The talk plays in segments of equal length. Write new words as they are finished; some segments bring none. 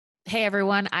Hey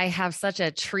everyone, I have such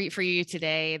a treat for you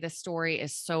today. This story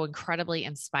is so incredibly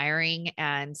inspiring.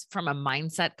 And from a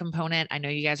mindset component, I know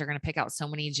you guys are going to pick out so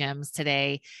many gems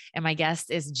today. And my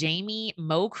guest is Jeanee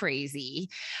MoCrazy.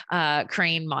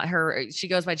 She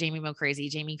goes by Jeanee MoCrazy,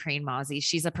 Jeanee Crane-Mauzy.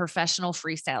 She's a professional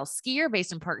freestyle skier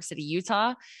based in Park City,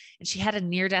 Utah. And she had a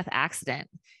near-death accident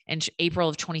in April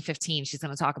of 2015. She's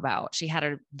going to talk about. She had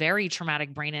a very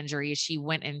traumatic brain injury. She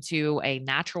went into a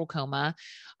natural coma.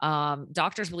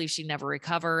 Doctors believe she never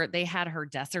recover. They had her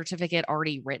death certificate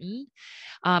already written.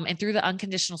 And through the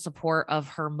unconditional support of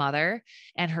her mother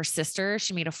and her sister,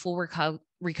 she made a full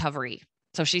recovery.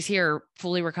 So she's here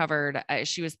fully recovered.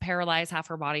 She was paralyzed. Half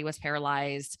her body was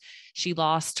paralyzed. She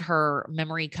lost her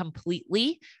memory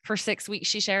completely for 6 weeks.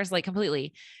 She shares like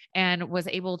completely and was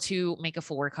able to make a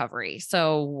full recovery.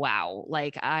 So, wow.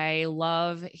 Like I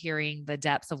love hearing the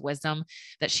depths of wisdom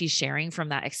that she's sharing from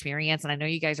that experience. And I know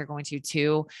you guys are going to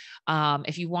too.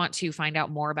 If you want to find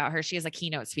out more about her, she is a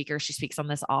keynote speaker. She speaks on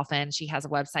this often. She has a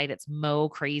website. It's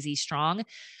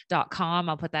mocrazystrong.com.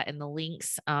 I'll put that in the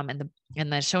links in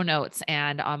the show notes.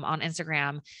 And on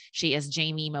Instagram, she is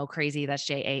Jeanee MoCrazy. That's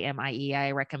Jamie.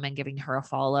 I recommend giving her a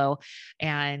follow.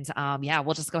 And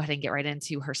we'll just go ahead and get right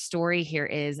into her story. Here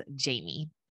is Jeanee.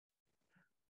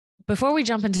 Before we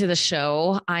jump into the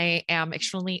show, I am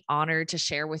extremely honored to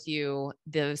share with you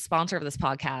the sponsor of this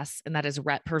podcast, and that is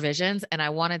Rep Provisions. And I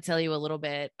want to tell you a little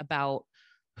bit about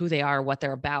who they are, what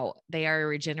they're about. They are a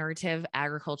regenerative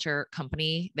agriculture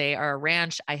company. They are a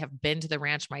ranch. I have been to the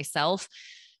ranch myself.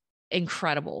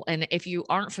 Incredible. And if you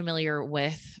aren't familiar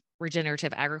with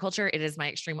regenerative agriculture, it is my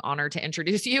extreme honor to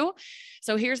introduce you.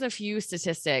 So here's a few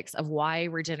statistics of why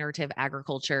regenerative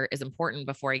agriculture is important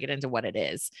before I get into what it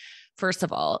is. First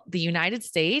of all, the United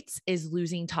States is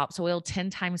losing topsoil 10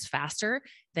 times faster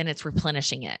than it's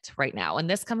replenishing it right now. And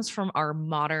this comes from our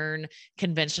modern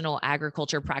conventional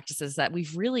agriculture practices that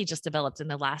we've really just developed in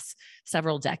the last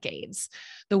several decades.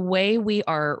 The way we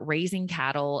are raising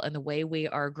cattle and the way we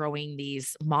are growing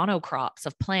these monocrops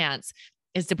of plants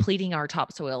is depleting our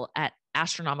topsoil at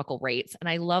astronomical rates. And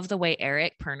I love the way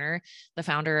Eric Perner, the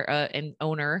founder and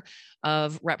owner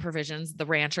of Rep Provisions, the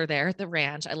rancher there at the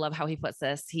ranch, I love how he puts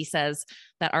this. He says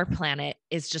that our planet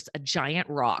is just a giant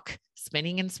rock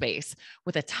spinning in space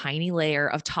with a tiny layer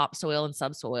of topsoil and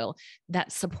subsoil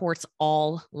that supports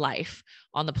all life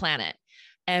on the planet.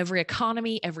 Every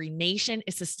economy, every nation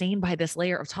is sustained by this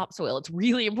layer of topsoil. It's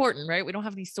really important, right? We don't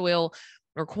have any soil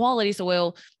or quality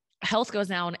soil. Health goes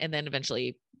down and then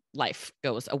eventually life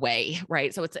goes away,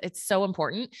 right? So it's so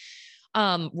important.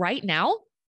 Right now,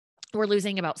 we're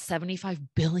losing about 75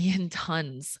 billion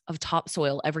tons of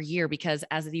topsoil every year because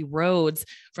as it erodes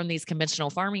from these conventional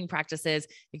farming practices,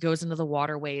 it goes into the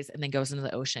waterways and then goes into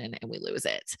the ocean and we lose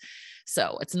it.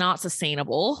 So it's not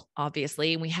sustainable,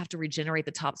 obviously, and we have to regenerate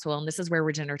the topsoil. And this is where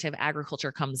regenerative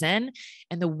agriculture comes in.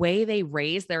 And the way they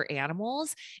raise their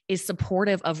animals is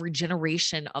supportive of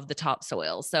regeneration of the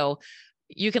topsoil. So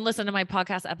you can listen to my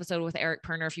podcast episode with Eric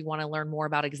Perner if you want to learn more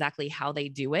about exactly how they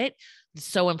do it. It's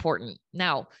so important.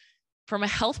 Now, from a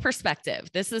health perspective,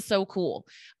 this is so cool.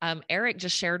 Eric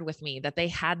just shared with me that they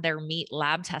had their meat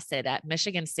lab tested at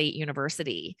Michigan State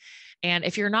University. And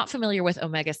if you're not familiar with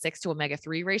omega-6 to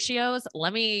omega-3 ratios,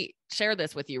 let me share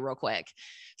this with you real quick.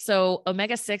 So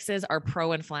omega-6s are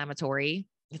pro-inflammatory.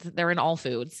 They're in all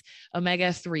foods.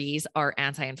 Omega-3s are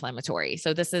anti-inflammatory.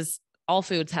 So this is all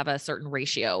foods have a certain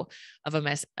ratio of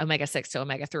omega-6 to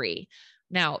omega-3.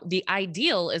 Now, the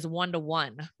ideal is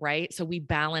 1-to-1, right? So we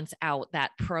balance out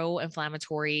that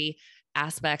pro-inflammatory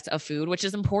aspect of food, which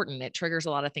is important. It triggers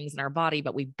a lot of things in our body,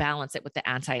 but we balance it with the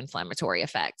anti-inflammatory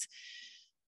effect.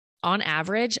 On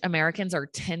average, Americans are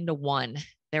 10-to-1.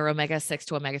 Their omega-6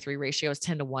 to omega-3 ratio is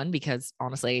 10-to-1 because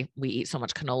honestly, we eat so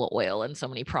much canola oil and so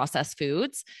many processed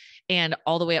foods, and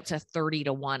all the way up to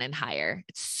 30-to-1 and higher.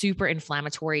 It's super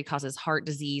inflammatory, causes heart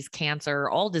disease, cancer,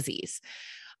 all disease.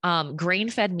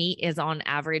 Grain-fed meat is on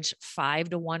average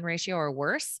 5-to-1 ratio or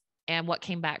worse. And what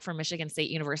came back from Michigan State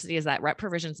University is that Rep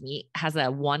Provisions meat has a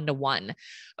 1-to-1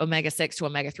 omega-6 to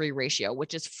omega-3 ratio,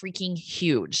 which is freaking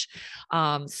huge.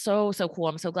 So cool.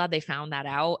 I'm so glad they found that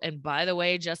out. And by the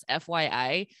way, just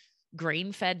FYI,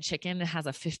 grain-fed chicken has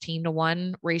a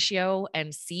 15-to-1 ratio,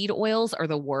 and seed oils are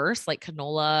the worst, like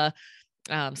canola,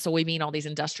 soybean, all these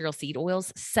industrial seed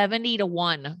oils,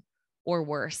 70-to-1 or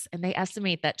worse. And they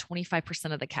estimate that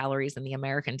 25% of the calories in the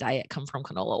American diet come from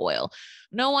canola oil.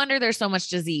 No wonder there's so much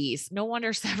disease. No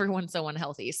wonder everyone's so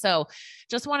unhealthy. So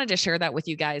just wanted to share that with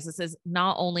you guys. This is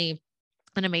not only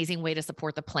an amazing way to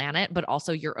support the planet, but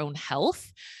also your own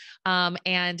health.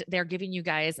 And they're giving you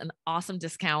guys an awesome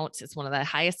discount. It's one of the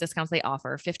highest discounts they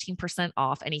offer, 15%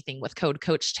 off anything with code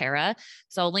Coach Tara.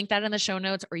 So I'll link that in the show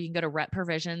notes, or you can go to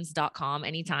repprovisions.com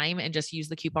anytime and just use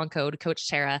the coupon code Coach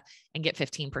Tara and get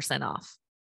 15% off.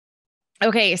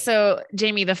 Okay. So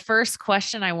Jamie, the first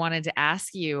question I wanted to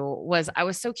ask you was, I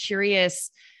was so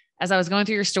curious as I was going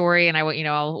through your story, and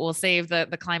we'll save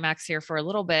the climax here for a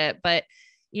little bit, but,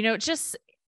 just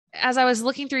as I was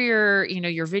looking through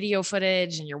your video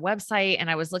footage and your website, and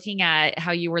I was looking at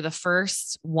how you were the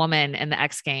first woman in the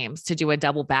X Games to do a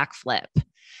double backflip.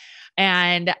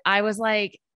 And I was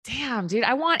like, damn, dude,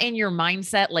 I want in your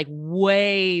mindset, like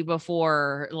way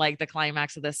before like the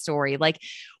climax of this story. Like,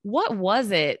 what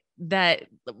was it that,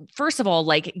 first of all,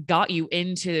 like got you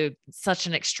into such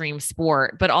an extreme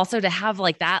sport, but also to have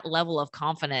like that level of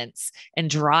confidence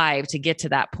and drive to get to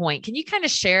that point? Can you kind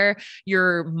of share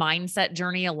your mindset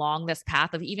journey along this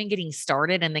path of even getting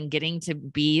started and then getting to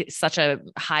be such a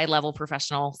high level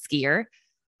professional skier?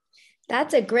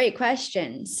 That's a great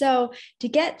question. So to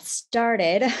get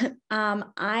started,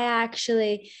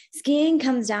 skiing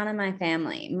comes down in my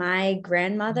family. My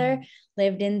grandmother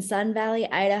lived in Sun Valley,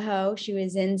 Idaho. She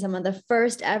was in some of the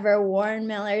first ever Warren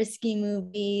Miller ski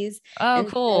movies. Oh,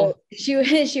 cool. So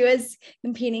she was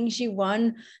competing. She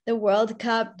won the World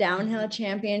Cup downhill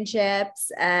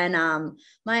championships. And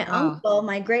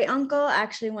my great uncle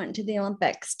actually went to the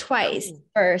Olympics twice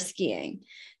for skiing.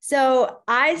 So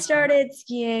I started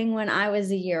skiing when I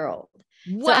was a year old.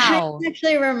 Wow. So I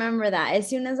actually remember that as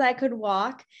soon as I could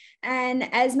walk.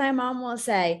 And as my mom will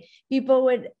say, people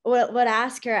would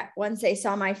ask her once they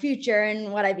saw my future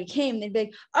and what I became, they'd be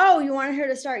like, "Oh, you wanted her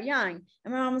to start young?"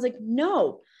 And my mom was like,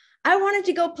 "No, I wanted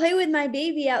to go play with my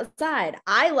baby outside.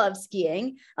 I love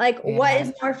skiing. Like, what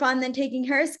is more fun than taking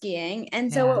her skiing?"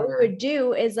 And so what we would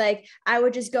do is like, I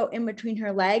would just go in between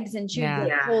her legs and she would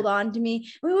like, hold on to me.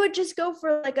 We would just go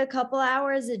for like a couple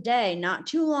hours a day, not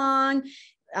too long.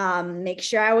 Make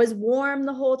sure I was warm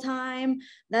the whole time.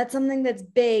 That's something that's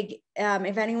big.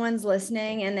 If anyone's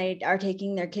listening and they are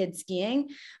taking their kids skiing,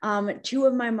 two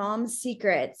of my mom's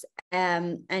secrets,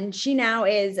 and she now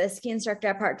is a ski instructor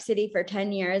at Park City for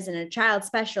 10 years and a child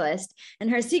specialist. And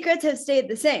her secrets have stayed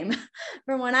the same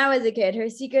from when I was a kid. Her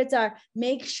secrets are: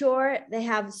 make sure they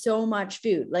have so much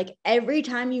food. Like every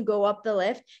time you go up the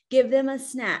lift, give them a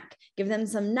snack, give them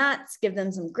some nuts, give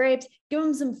them some grapes, give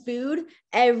them some food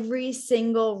every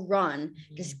single run.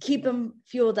 Just keep them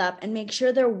fueled up and make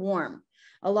sure they're warm.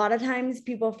 A lot of times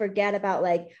people forget about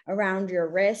like around your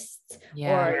wrists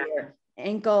or your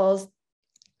ankles,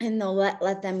 and they'll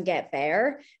let them get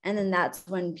bare. And then that's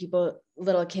when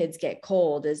little kids get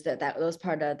cold, is that those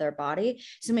part of their body.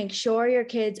 So make sure your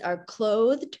kids are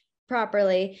clothed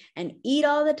properly and eat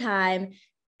all the time,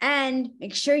 and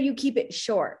make sure you keep it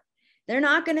short. They're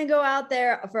not going to go out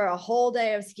there for a whole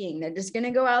day of skiing. They're just going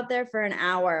to go out there for an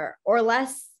hour or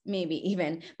less, maybe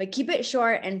even, but keep it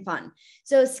short and fun.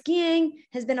 So skiing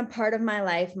has been a part of my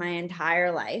life, my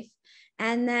entire life.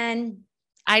 And then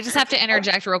I just have to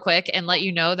interject real quick and let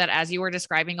you know that as you were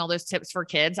describing all those tips for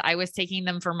kids, I was taking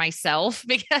them for myself,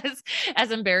 because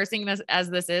as embarrassing as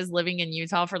this is, living in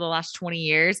Utah for the last 20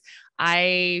 years,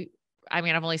 I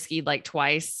mean, I've only skied like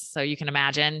twice, so you can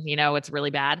imagine, it's really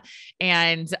bad.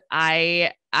 And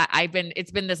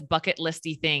it's been this bucket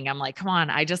listy thing. I'm like, come on,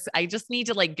 I just need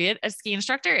to like get a ski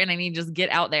instructor, and I need to just get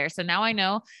out there. So now I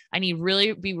know I need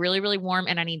be really, really warm,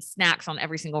 and I need snacks on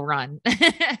every single run.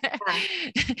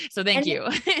 So thank you.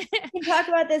 We can talk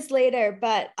about this later,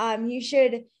 but you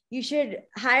should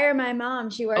hire my mom.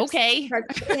 She works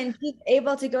and she's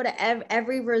able to go to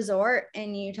every resort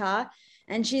in Utah.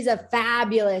 And she's a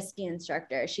fabulous ski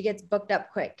instructor. She gets booked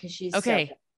up quick because she's okay.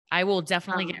 So I will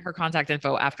definitely get her contact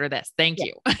info after this. Thank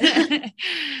you.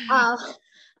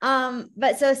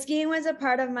 But so skiing was a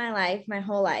part of my life, my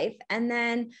whole life. And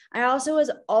then I also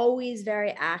was always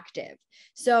very active.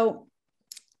 So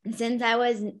since I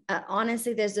was,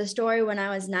 honestly, there's a story when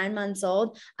I was 9 months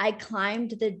old, I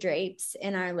climbed the drapes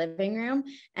in our living room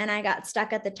and I got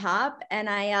stuck at the top and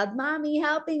I yelled, "Mommy,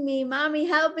 helping me, Mommy,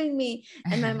 helping me."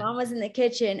 And my mom was in the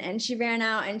kitchen and she ran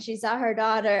out and she saw her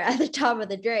daughter at the top of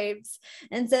the drapes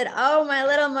and said, "Oh, my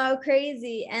little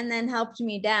MoCrazy," and then helped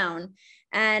me down.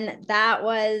 And that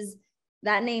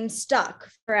name stuck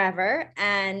forever.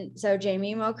 And so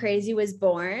Jamie MoCrazy was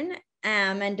born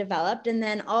and developed. And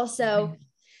then also,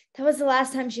 that was the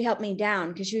last time she helped me down,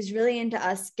 because she was really into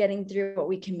us getting through what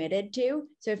we committed to.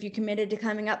 So if you committed to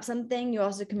climbing up something, you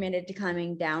also committed to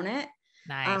climbing down it.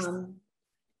 Nice.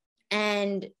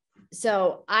 And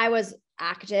so I was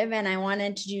active and I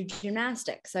wanted to do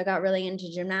gymnastics. So I got really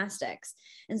into gymnastics.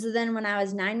 And so then when I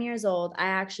was 9 years old, I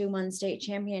actually won state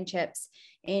championships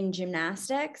in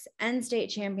gymnastics and state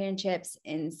championships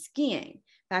in skiing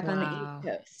back on the East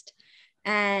Coast.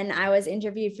 And I was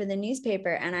interviewed for the newspaper,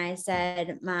 and I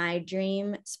said my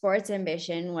dream sports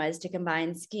ambition was to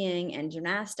combine skiing and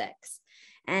gymnastics.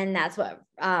 And that's what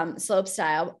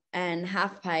slopestyle and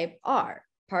half pipe are,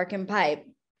 park and pipe.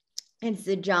 It's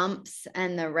the jumps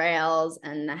and the rails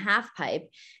and the half pipe,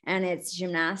 and it's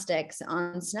gymnastics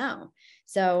on snow.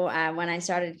 So when I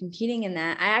started competing in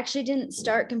that, I actually didn't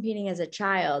start competing as a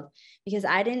child because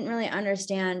I didn't really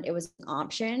understand it was an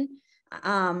option.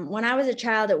 When I was a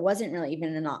child, it wasn't really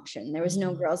even an option. There was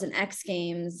no girls in X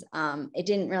Games. It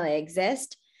didn't really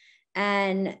exist.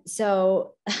 And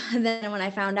so then when I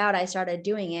found out, I started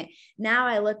doing it. Now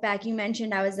I look back, you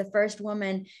mentioned I was the first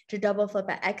woman to double flip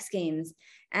at X Games,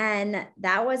 and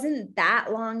that wasn't that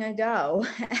long ago.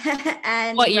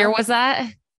 And what year was that?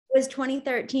 It was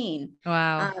 2013.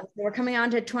 Wow. We're coming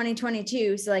on to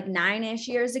 2022. So like 9-ish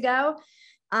years ago.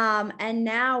 And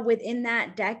now within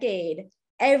that decade,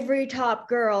 every top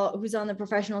girl who's on the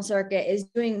professional circuit is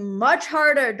doing much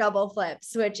harder double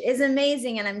flips, which is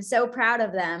amazing. And I'm so proud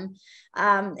of them.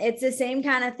 It's the same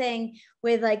kind of thing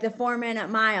with like the 4-minute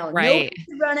mile. Right. Nobody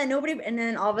could run it. And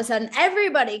then all of a sudden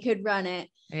everybody could run it.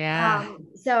 Yeah.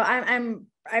 So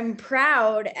I'm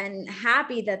proud and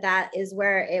happy that that is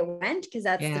where it went, because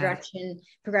that's the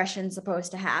progression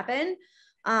supposed to happen.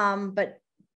 But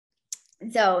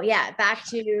so yeah, back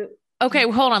to. Okay,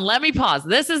 hold on. Let me pause.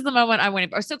 This is the moment I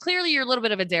want to. So clearly you're a little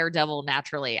bit of a daredevil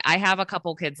naturally. I have a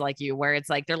couple kids like you where it's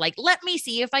like, they're like, let me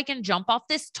see if I can jump off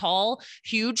this tall,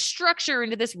 huge structure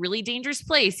into this really dangerous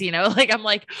place. Like, I'm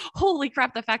like, holy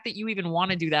crap. The fact that you even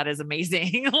want to do that is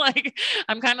amazing. Like,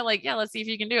 I'm kind of like, yeah, let's see if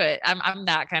you can do it. I'm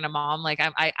that kind of mom. Like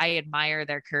I admire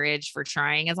their courage for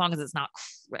trying, as long as it's not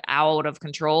out of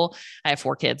control. I have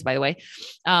 4 kids, by the way.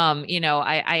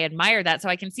 I admire that. So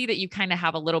I can see that you kind of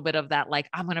have a little bit of that, like,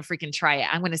 I'm going to freaking try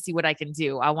it. I'm going to see what I can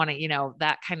do. I want to,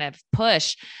 that kind of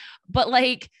push. But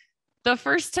like the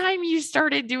first time you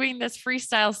started doing this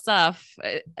freestyle stuff,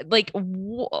 like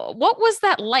what was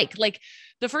that like? Like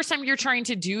the first time you're trying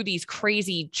to do these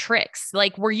crazy tricks,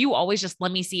 like, were you always just,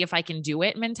 let me see if I can do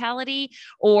it mentality,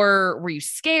 or were you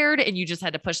scared and you just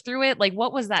had to push through it? Like,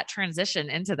 what was that transition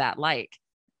into that like?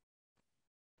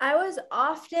 I was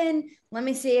often, let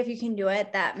me see if you can do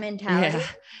it, that mentality.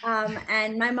 Yeah.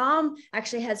 And my mom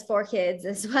actually has 4 kids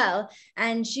as well.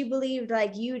 And she believed,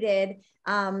 like you did,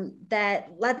 that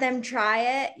let them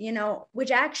try it,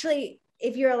 which actually,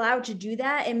 if you're allowed to do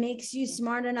that, it makes you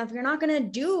smart enough. You're not going to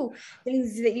do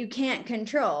things that you can't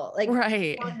control, like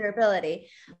vulnerability.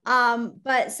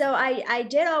 But so I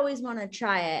did always want to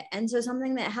try it. And so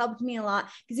something that helped me a lot,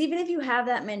 because even if you have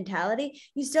that mentality,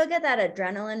 you still get that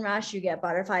adrenaline rush. You get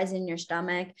butterflies in your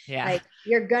stomach. Yeah. Like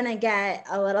you're going to get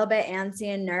a little bit antsy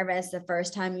and nervous the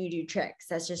first time you do tricks.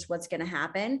 That's just what's going to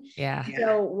happen. Yeah.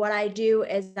 So what I do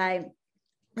is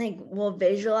will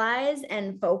visualize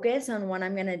and focus on what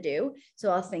I'm going to do.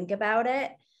 So I'll think about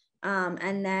it.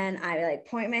 And then I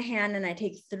point my hand and I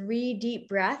take 3 deep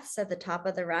breaths at the top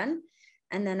of the run.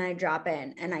 And then I drop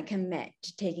in and I commit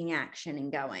to taking action and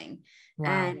going. Wow.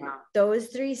 And those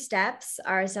 3 steps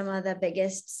are some of the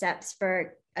biggest steps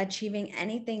for achieving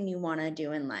anything you want to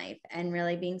do in life and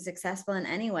really being successful in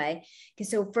any way.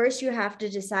 So first you have to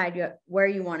decide where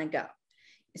you want to go.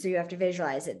 So you have to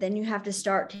visualize it. Then you have to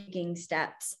start taking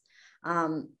steps.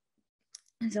 So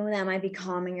that might be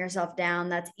calming yourself down.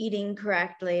 That's eating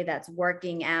correctly. That's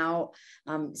working out.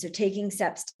 So taking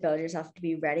steps to build yourself to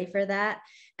be ready for that.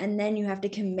 And then you have to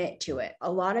commit to it.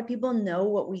 A lot of people know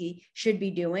what we should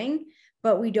be doing,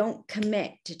 but we don't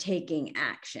commit to taking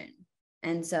action.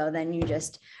 And so then you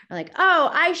just are like, oh,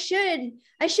 I should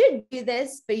do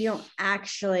this, but you don't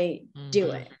actually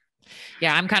do it.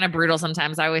 Yeah. I'm kind of brutal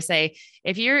sometimes. I always say,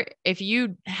 if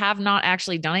you have not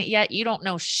actually done it yet, you don't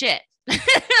know shit.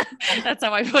 That's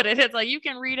how I put it. It's like, you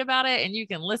can read about it and you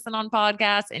can listen on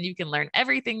podcasts and you can learn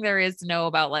everything there is to know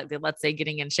about, let's say,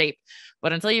 getting in shape.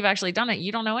 But until you've actually done it,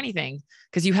 you don't know anything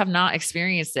because you have not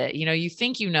experienced it. You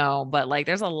think, but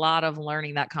there's a lot of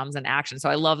learning that comes in action. So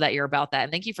I love that you're about that.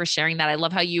 And thank you for sharing that. I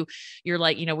love how you're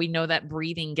like, we know that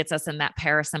breathing gets us in that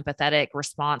parasympathetic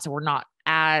response. So we're not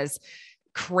as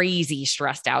crazy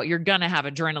stressed out. You're going to have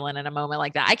adrenaline in a moment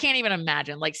like that. I can't even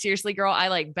imagine. Like, seriously, girl,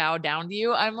 I bow down to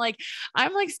you. I'm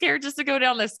scared just to go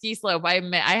down the ski slope. I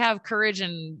admit I have courage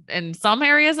in some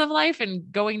areas of life,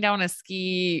 and going down a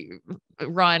ski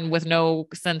run with no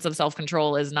sense of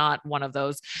self-control is not one of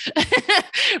those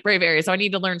brave areas. So I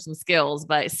need to learn some skills,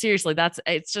 but seriously,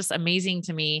 it's just amazing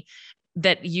to me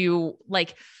that you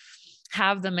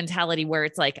have the mentality where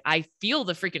it's like, I feel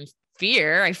the freaking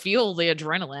fear. I feel the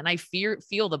adrenaline. I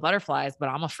feel the butterflies, but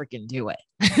I'm gonna freaking do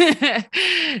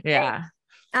it. Yeah.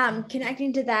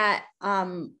 Connecting to that,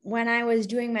 when I was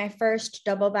doing my first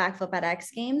double backflip at X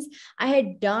Games, I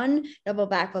had done double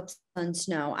backflips on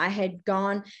snow. I had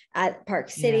gone at Park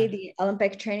City, the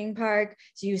Olympic training park.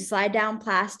 So you slide down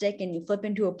plastic and you flip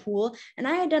into a pool. And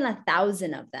I had done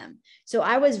 1,000 of them. So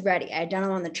I was ready. I had done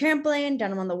them on the trampoline, done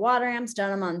them on the water ramps,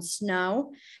 done them on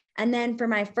snow. And then for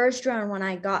my first run, when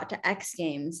I got to X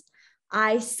Games,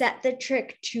 I set the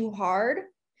trick too hard.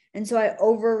 And so I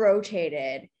over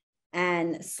rotated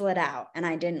and slid out and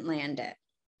I didn't land it.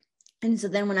 And so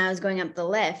then when I was going up the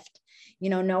lift,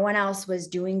 no one else was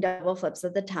doing double flips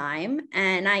at the time.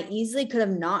 And I easily could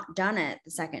have not done it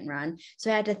the second run.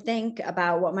 So I had to think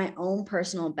about what my own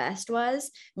personal best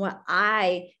was, what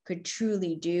I could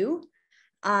truly do.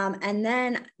 And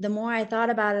then the more I thought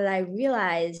about it, I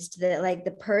realized that like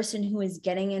the person who was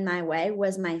getting in my way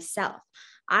was myself.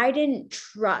 I didn't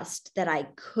trust that I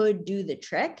could do the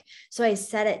trick. So I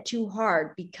set it too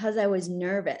hard because I was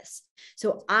nervous.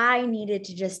 So I needed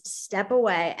to just step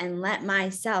away and let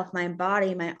myself, my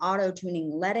body, my auto tuning,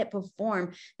 let it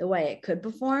perform the way it could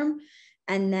perform.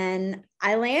 And then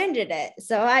I landed it.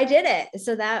 So I did it.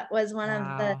 So that was one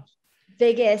of the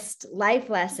biggest life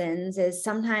lessons, is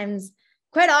sometimes,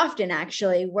 quite often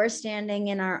actually, we're standing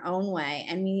in our own way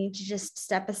and we need to just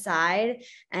step aside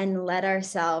and let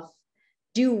ourselves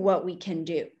do what we can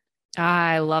do.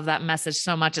 I love that message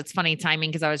so much. It's funny timing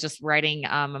because I was just writing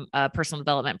a personal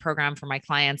development program for my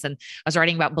clients, and I was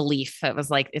writing about belief. It was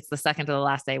like, it's the second to the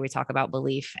last day we talk about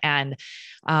belief. And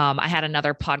I had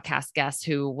another podcast guest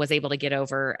who was able to get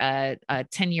over a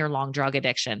 10-year-long drug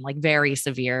addiction, like very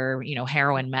severe,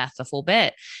 heroin, meth, the full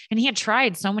bit. And he had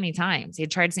tried so many times. He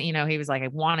had tried to, he was like, I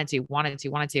wanted to, but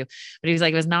he was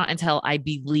like, it was not until I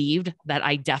believed that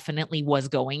I definitely was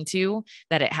going to,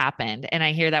 that it happened. And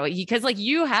I hear that because like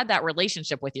you had that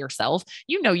relationship with yourself,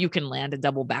 you can land a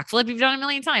double backflip. You've done it a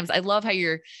million times. I love how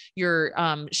you're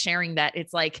sharing that.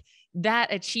 It's like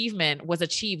that achievement was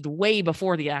achieved way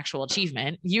before the actual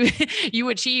achievement. You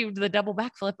achieved the double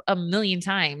backflip a million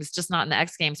times, just not in the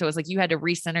X Games. So it's like you had to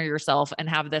recenter yourself and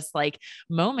have this like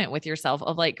moment with yourself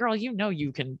of like, girl,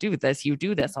 you can do this. You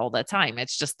do this all the time.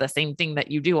 It's just the same thing that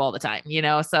you do all the time,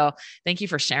 So thank you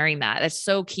for sharing that. It's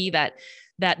so key that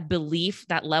belief,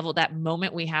 that level, that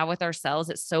moment we have with ourselves.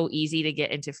 It's so easy to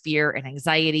get into fear and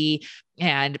anxiety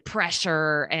and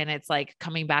pressure. And it's like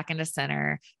coming back into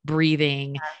center,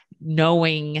 breathing,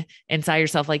 knowing inside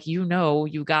yourself, like, you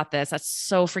got this. That's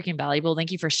so freaking valuable.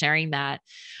 Thank you for sharing that.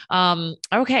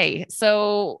 Okay.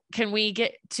 So can we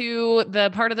get to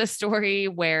the part of the story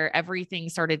where everything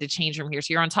started to change from here?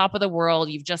 So you're on top of the world.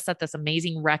 You've just set this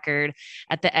amazing record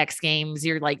at the X Games.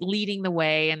 You're like leading the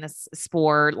way in this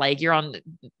sport. Like you're on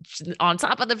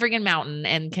top of the freaking mountain.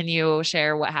 And can you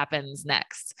share what happens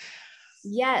next?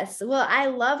 Yes. Well, I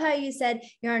love how you said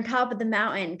you're on top of the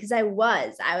mountain, because I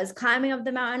was climbing up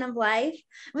the mountain of life.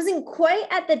 I wasn't quite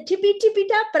at the tippy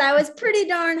top, but I was pretty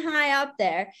darn high up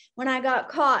there when I got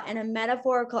caught in a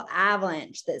metaphorical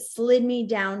avalanche that slid me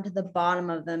down to the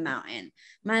bottom of the mountain.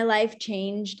 My life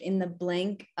changed in the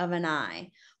blink of an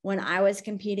eye when I was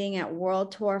competing at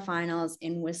World Tour Finals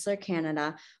in Whistler,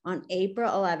 Canada on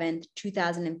April 11th,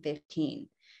 2015.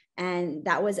 And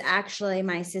that was actually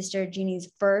my sister Jeannie's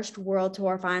first World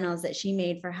Tour Finals that she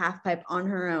made for halfpipe on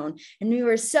her own. And we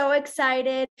were so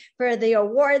excited for the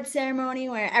award ceremony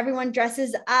where everyone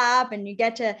dresses up and you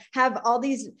get to have all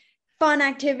these fun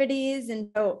activities. And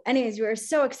so anyways, we were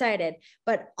so excited.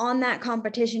 But on that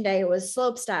competition day, it was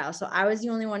slope style. So I was the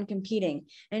only one competing.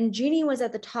 And Jeannie was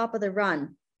at the top of the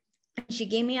run. She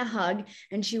gave me a hug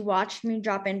and she watched me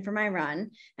drop in for my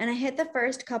run. And I hit the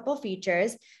first couple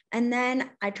features. And then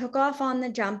I took off on the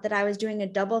jump that I was doing a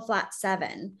double flat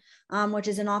 7, which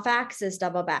is an off axis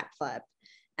double backflip.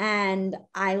 And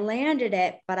I landed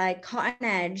it, but I caught an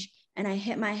edge and I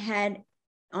hit my head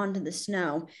onto the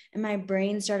snow and my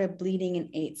brain started bleeding in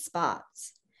 8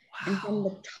 spots. Wow. And from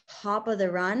the top of the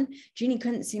run, Jeannie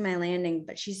couldn't see my landing,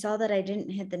 but she saw that I didn't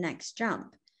hit the next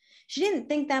jump. She didn't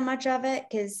think that much of it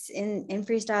because in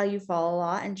freestyle, you fall a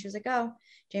lot. And she was like, oh,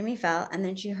 Jamie fell. And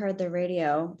then she heard the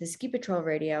radio, the ski patrol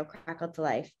radio, crackle to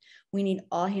life. We need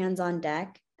all hands on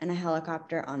deck and a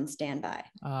helicopter on standby.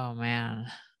 Oh, man.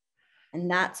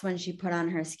 And that's when she put on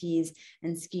her skis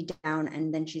and skied down.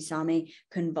 And then she saw me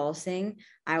convulsing.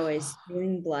 I was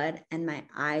spewing blood and my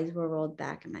eyes were rolled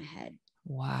back in my head.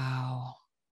 Wow.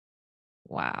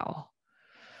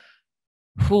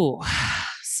 Whew.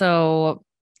 So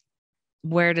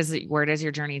where does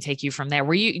your journey take you from there?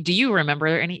 Do you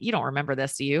remember you don't remember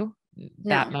this, do you?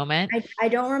 that No, moment? I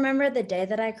don't remember the day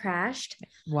that I crashed.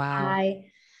 Wow.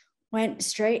 I went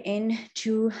straight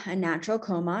into a natural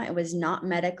coma. It was not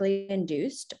medically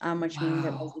induced, which means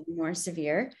it was Wow. more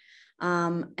severe.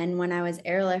 And when I was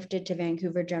airlifted to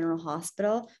Vancouver General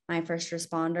Hospital, my first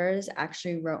responders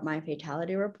actually wrote my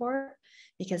fatality report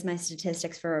because my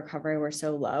statistics for recovery were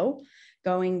so low.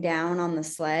 Going down on the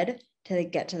sled to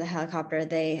get to the helicopter,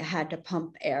 they had to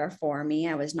pump air for me.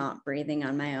 I was not breathing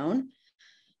on my own.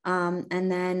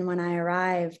 And then when I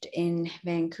arrived in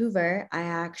Vancouver, I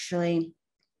actually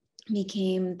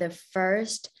became the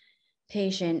first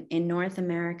patient in North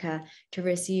America to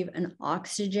receive an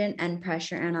oxygen and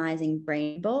pressure analyzing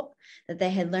brain bolt that they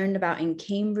had learned about in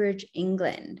Cambridge,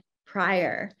 England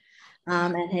prior.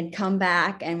 And had come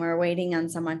back and were waiting on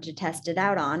someone to test it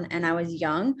out on. And I was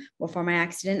young before my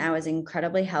accident. I was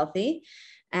incredibly healthy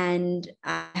and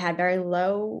I had very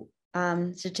low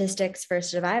statistics for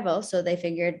survival. So they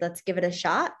figured, let's give it a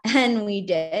shot. And we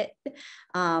did.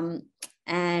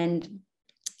 And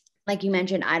like you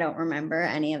mentioned, I don't remember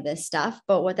any of this stuff,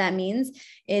 but what that means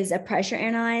is a pressure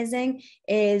analyzing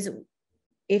is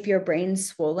if your brain's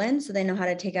swollen, so they know how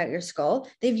to take out your skull.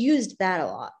 They've used that a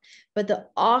lot. But the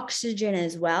oxygen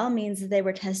as well means that they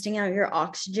were testing out your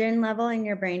oxygen level in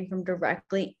your brain from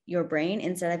directly your brain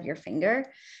instead of your finger.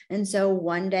 And so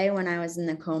one day when I was in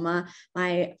the coma,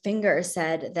 my finger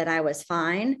said that I was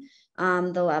fine,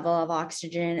 the level of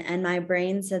oxygen, and my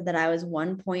brain said that I was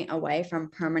 1 point away from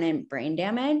permanent brain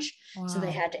damage. Wow. So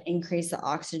they had to increase the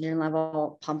oxygen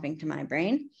level pumping to my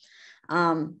brain.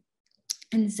 And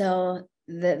so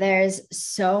there's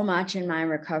so much in my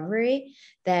recovery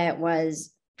that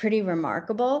was pretty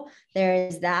remarkable.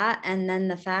 There's that. And then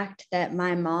the fact that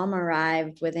my mom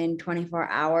arrived within 24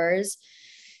 hours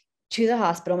to the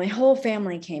hospital. My whole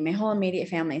family came, my whole immediate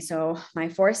family. So my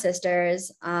 4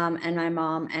 sisters, and my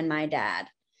mom and my dad.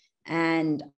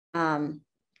 And when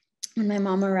my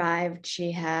mom arrived,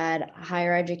 she had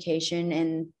higher education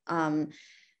in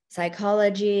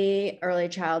psychology, early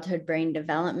childhood brain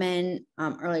development,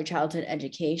 early childhood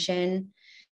education.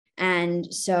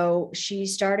 And so she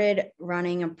started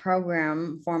running a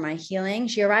program for my healing.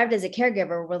 She arrived as a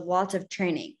caregiver with lots of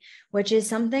training, which is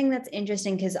something that's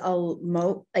interesting because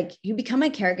like you become a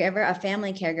caregiver, a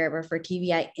family caregiver for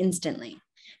TBI instantly,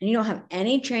 and you don't have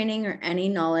any training or any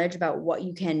knowledge about what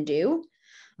you can do.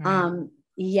 Right.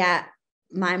 Yet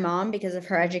my mom, because of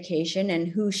her education and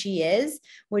who she is,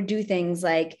 would do things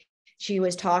like she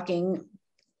was talking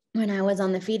when I was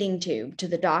on the feeding tube to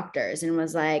the doctors and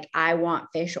was like, I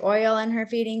want fish oil in her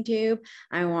feeding tube.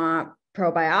 I want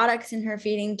probiotics in her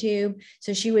feeding tube.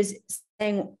 So she was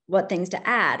saying what things to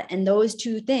add. And those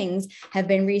two things have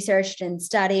been researched and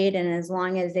studied. And as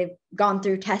long as they've gone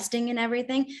through testing and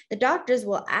everything, the doctors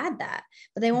will add that,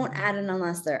 but they won't add it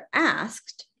unless they're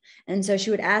asked. And so she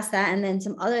would ask that. And then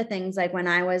some other things, like when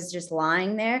I was just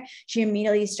lying there, she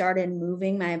immediately started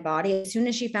moving my body. As soon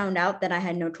as she found out that I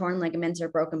had no torn ligaments or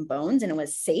broken bones and it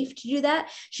was safe to do that,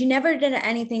 she never did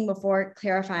anything before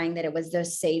clarifying that it was the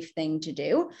safe thing to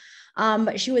do.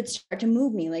 But she would start to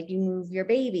move me like you move your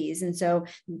babies. And so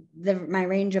my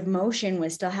range of motion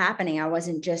was still happening. I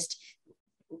wasn't just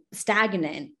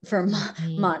stagnant for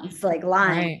months, like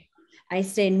lying. Right. I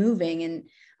stayed moving. And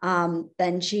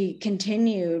then she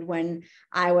continued when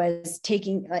I was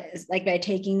by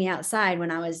taking me outside when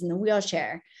I was in the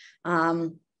wheelchair.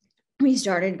 We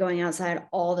started going outside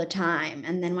all the time.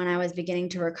 And then when I was beginning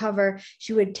to recover,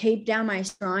 she would tape down my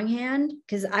strong hand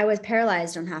because I was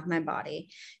paralyzed on half my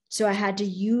body. So I had to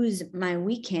use my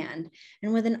weak hand.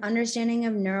 And with an understanding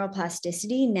of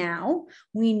neuroplasticity, now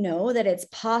we know that it's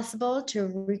possible to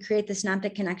recreate the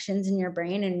synaptic connections in your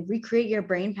brain and recreate your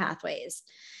brain pathways.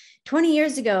 20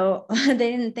 years ago, they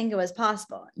didn't think it was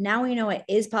possible. Now we know it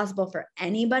is possible for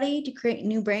anybody to create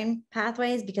new brain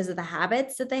pathways because of the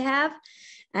habits that they have.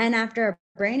 And after a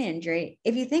brain injury,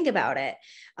 if you think about it,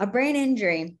 a brain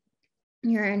injury,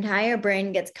 your entire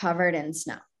brain gets covered in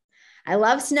snow. I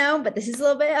love snow, but this is a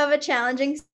little bit of a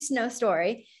challenging snow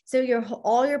story. So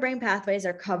all your brain pathways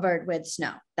are covered with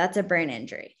snow. That's a brain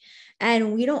injury.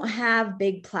 And we don't have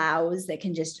big plows that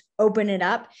can just open it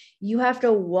up. You have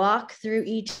to walk through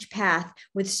each path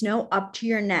with snow up to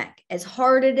your neck. As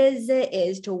hard it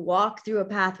is to walk through a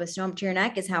path with snow up to your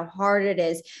neck is how hard it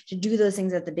is to do those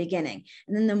things at the beginning.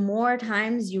 And then the more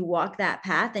times you walk that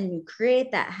path and you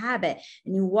create that habit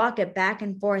and you walk it back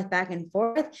and forth,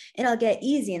 it'll get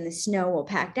easy and the snow will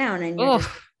pack down and you're just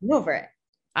over it.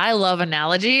 I love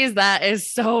analogies. That is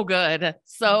so good.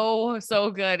 So,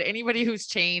 so good. Anybody who's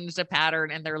changed a pattern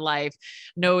in their life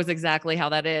knows exactly how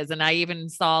that is. And I even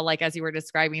saw, like, as you were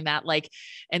describing that, like,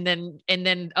 and then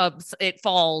it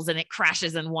falls and it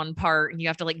crashes in one part and you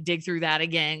have to like dig through that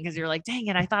again. Cause you're like, dang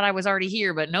it, I thought I was already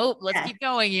here, but nope, let's Yeah. keep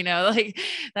going. Like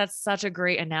that's such a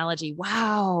great analogy.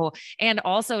 Wow. And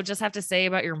also just have to say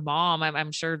about your mom,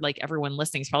 I'm sure like everyone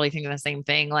listening is probably thinking the same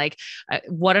thing. Like,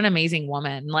 what an amazing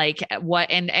woman. Like what,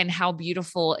 and how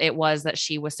beautiful it was that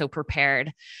she was so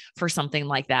prepared for something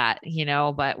like that,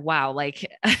 but wow, like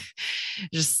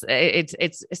just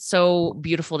it's so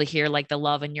beautiful to hear like the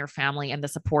love in your family and the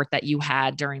support that you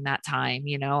had during that time,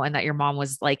 and that your mom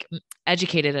was like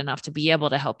educated enough to be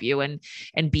able to help you and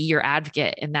be your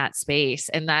advocate in that space.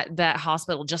 And that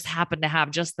hospital just happened to have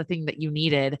just the thing that you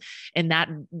needed in that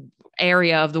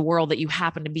area of the world that you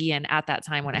happened to be in at that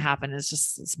time when it happened.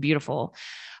 It's beautiful.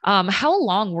 How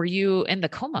long were you in the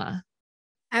coma?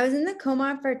 I was in the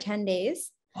coma for 10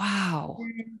 days. Wow.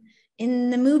 In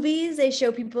the movies, they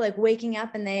show people like waking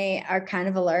up and they are kind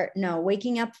of alert. No,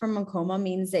 waking up from a coma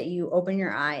means that you open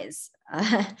your eyes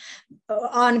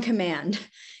on command.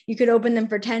 You could open them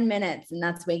for 10 minutes and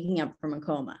that's waking up from a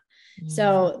coma.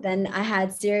 So then I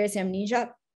had serious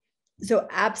amnesia. So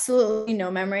absolutely no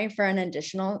memory for an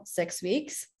additional 6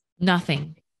 weeks.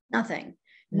 Nothing. Nothing.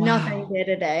 Nothing Wow. day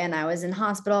to day. And I was in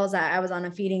hospitals. I was on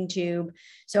a feeding tube.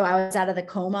 So I was out of the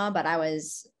coma, but I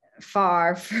was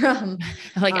far from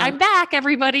Like, I'm back,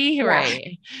 everybody. yeah.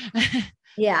 Right.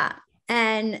 Yeah.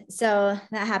 And so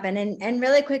that happened. And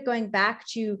really quick, going back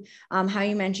to how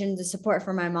you mentioned the support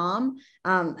for my mom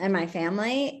and my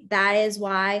family, that is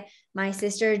why my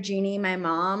sister, Jeannie, my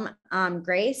mom,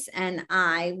 Grace, and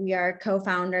we are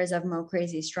co-founders of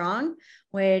MoCrazy Strong,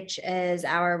 which is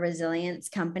our resilience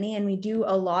company. And we do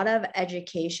a lot of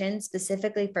education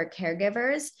specifically for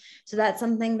caregivers. So that's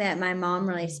something that my mom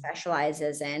really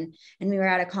specializes in. And we were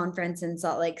at a conference in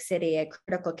Salt Lake City, a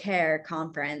critical care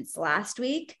conference last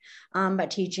week,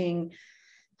 but teaching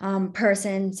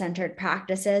person-centered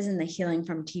practices and the healing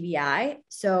from TBI.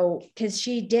 So, because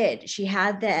she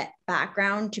had that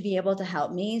background to be able to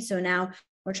help me. So now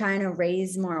we're trying to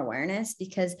raise more awareness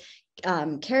because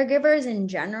caregivers in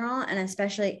general, and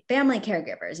especially family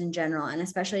caregivers in general, and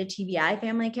especially TBI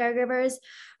family caregivers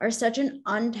are such an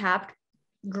untapped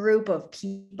group of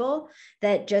people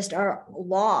that just are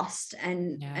lost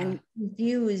and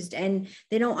confused, and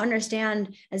they don't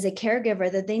understand as a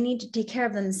caregiver that they need to take care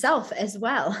of themselves as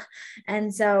well.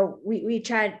 And so we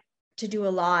tried to do a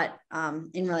lot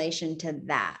in relation to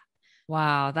that.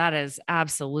 Wow. That is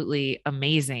absolutely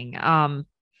amazing.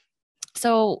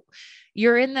 So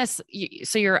you're in this,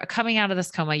 so you're coming out of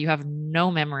this coma, you have no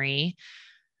memory.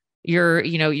 You're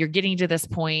getting to this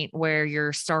point where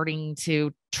you're starting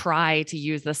to try to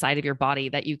use the side of your body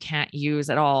that you can't use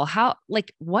at all.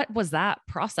 What was that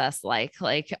process like?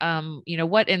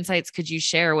 What insights could you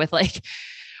share with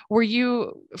were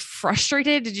you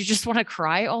frustrated? Did you just want to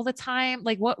cry all the time?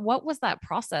 Like what was that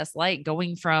process like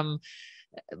going from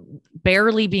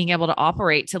barely being able to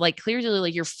operate to like clearly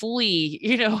like you're fully,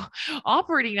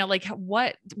 operating now?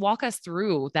 Walk us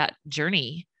through that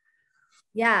journey.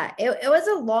 Yeah, it was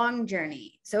a long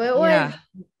journey. So it was Yeah.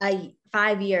 a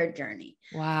 5-year journey,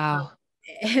 Wow.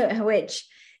 which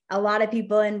a lot of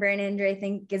people in brain injury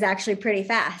think is actually pretty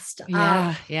fast.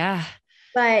 Yeah. Yeah.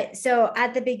 But so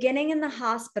at the beginning in the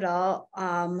hospital,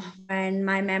 when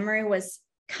my memory was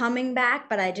coming back,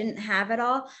 but I didn't have it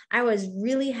all, I was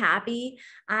really happy.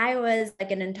 I was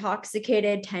like an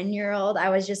intoxicated 10-year-old. I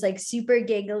was just like super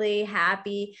giggly,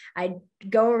 happy. I'd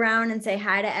go around and say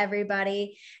hi to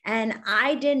everybody. And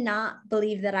I did not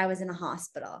believe that I was in a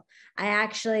hospital.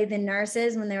 The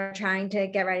nurses, when they were trying to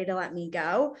get ready to let me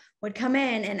go, would come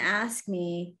in and ask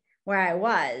me where I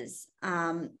was.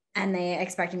 And they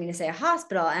expected me to say a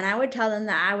hospital. And I would tell them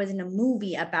that I was in a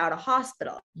movie about a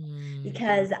hospital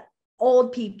because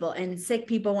old people and sick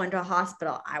people went to a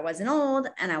hospital. I wasn't old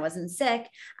and I wasn't sick.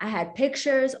 I had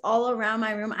pictures all around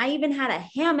my room. I even had a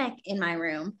hammock in my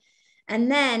room.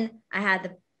 And then I had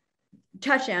the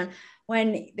touchdown.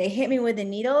 When they hit me with the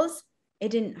needles,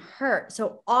 it didn't hurt.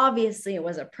 So obviously it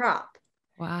was a prop.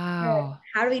 Wow.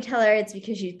 How do we tell her it's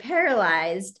because she's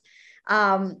paralyzed?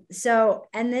 And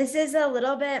this is a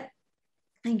little bit, I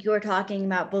think you were talking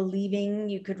about believing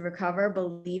you could recover,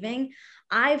 believing.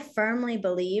 I firmly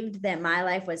believed that my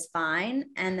life was fine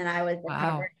and that I was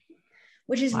recovering,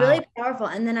 which is really powerful.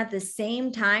 And then at the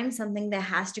same time, something that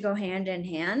has to go hand in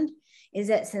hand is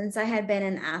that since I had been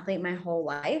an athlete my whole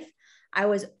life, I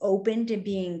was open to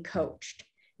being coached.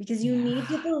 because you need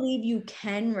to believe you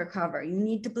can recover. You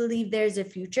need to believe there's a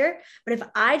future. But if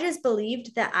I just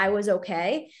believed that I was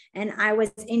okay, and I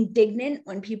was indignant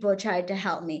when people tried to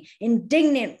help me,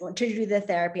 indignant to do the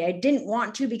therapy, I didn't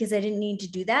want to because I didn't need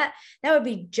to do that, that would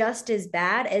be just as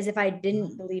bad as if I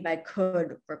didn't believe I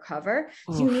could recover.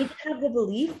 So you need to have the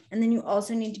belief, and then you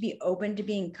also need to be open to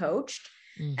being coached.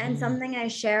 And something I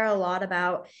share a lot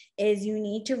about is you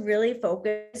need to really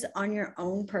focus on your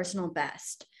own personal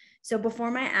best. So before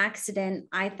my accident,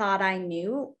 I thought I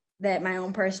knew that my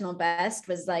own personal best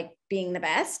was like being the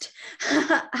best.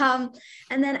 And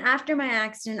then after my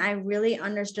accident, I really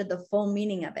understood the full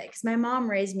meaning of it, because my mom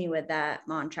raised me with that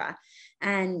mantra,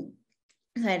 and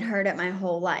I'd heard it my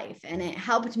whole life, and it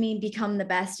helped me become the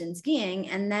best in skiing.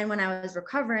 And then when I was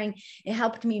recovering, it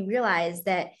helped me realize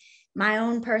that my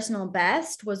own personal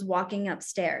best was walking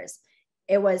upstairs.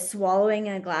 It was swallowing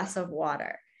a glass of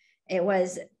water. It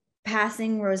was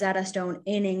passing Rosetta Stone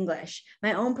in English.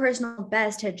 My own personal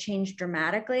best had changed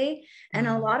dramatically. And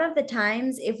a lot of the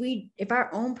times, if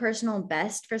our own personal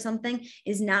best for something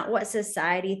is not what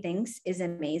society thinks is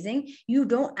amazing, you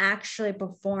don't actually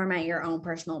perform at your own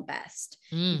personal best.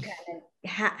 You kind of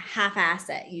half-ass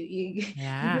it. You do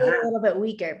it a little bit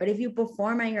weaker. But if you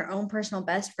perform at your own personal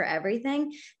best for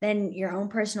everything, then your own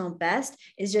personal best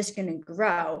is just going to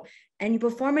grow. And you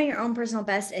perform at your own personal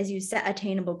best as you set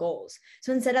attainable goals.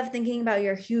 So instead of thinking about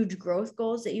your huge growth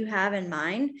goals that you have in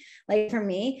mind, like for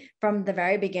me, from the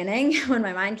very beginning, when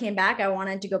my mind came back, I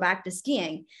wanted to go back to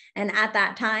skiing. And at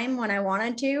that time, when I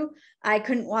wanted to, I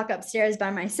couldn't walk upstairs by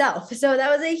myself. So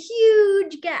that was a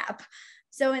huge gap.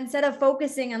 So instead of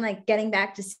focusing on like getting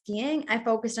back to skiing, I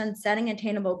focused on setting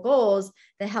attainable goals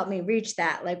that helped me reach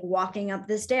that, like walking up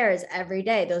the stairs every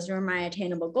day. Those were my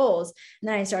attainable goals. And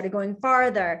then I started going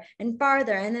farther and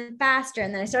farther and then faster.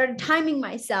 And then I started timing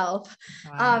myself.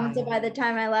 So by the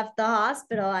time I left the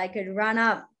hospital, I could run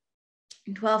up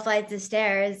 12 flights of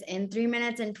stairs in 3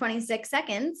 minutes and 26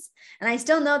 seconds. And I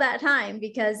still know that time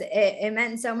because it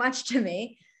meant so much to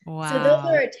me. Wow. So those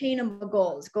are attainable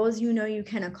goals you know you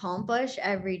can accomplish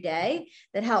every day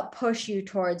that help push you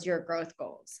towards your growth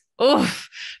goals. Oh,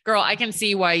 girl, I can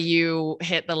see why you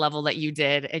hit the level that you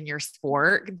did in your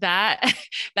sport. That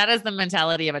is the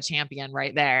mentality of a champion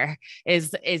right there,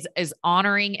 is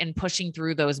honoring and pushing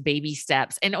through those baby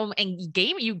steps. And you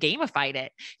gamified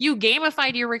it. You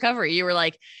gamified your recovery. You were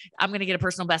like, I'm going to get a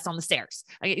personal best on the stairs.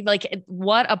 Like,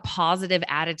 what a positive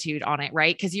attitude on it,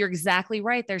 right? Because you're exactly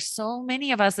right. There's so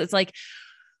many of us. It's like,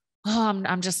 oh,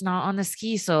 I'm just not on the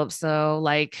ski slope. So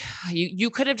like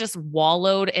you could have just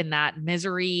wallowed in that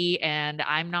misery, and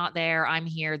I'm not there. I'm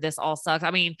here. This all sucks. I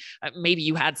mean, maybe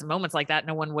you had some moments like that.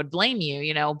 No one would blame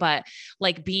you, but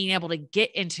like being able to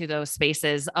get into those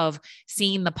spaces of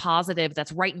seeing the positive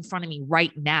that's right in front of me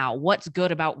right now. What's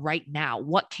good about right now?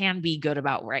 What can be good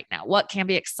about right now? What can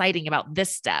be exciting about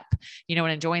this step, and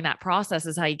enjoying that process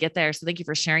is how you get there. So thank you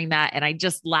for sharing that. And I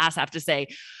just last have to say,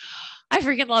 I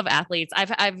freaking love athletes. I've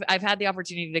had the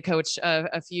opportunity to coach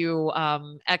a few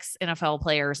ex NFL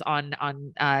players on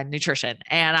nutrition,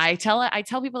 and I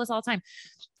tell people this all the time.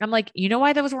 I'm like,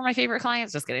 why those were my favorite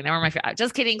clients? Just kidding. They weren't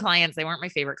just kidding clients. They weren't my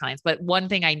favorite clients. But one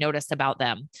thing I noticed about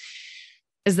them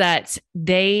is that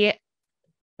they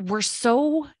were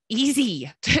so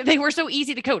easy. They were so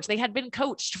easy to coach. They had been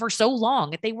coached for so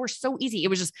long. They were so easy. It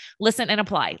was just listen and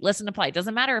apply. It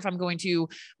doesn't matter if I'm going to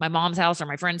my mom's house or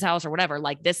my friend's house or whatever.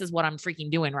 Like, this is what I'm freaking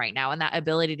doing right now. And that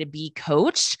ability to be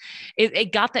coached,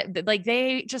 it got that, like,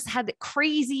 they just had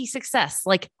crazy success,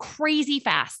 like crazy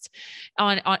fast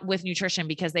on with nutrition,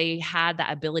 because they had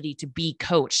that ability to be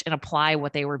coached and apply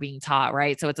what they were being taught.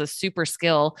 Right. So it's a super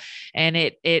skill, and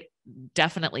it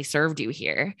definitely served you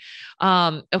here.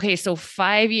 Okay. So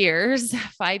 5 years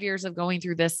of going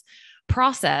through this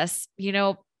process,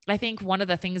 I think one of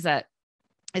the things that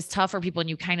is tough for people, and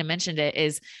you kind of mentioned it,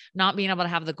 is not being able to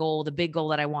have the big goal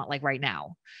that I want, like right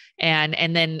now.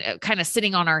 And then kind of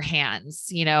sitting on our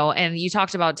hands, and you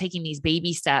talked about taking these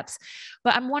baby steps,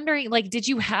 but I'm wondering, like, did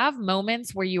you have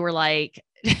moments where you were like,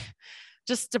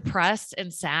 just depressed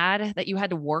and sad that you had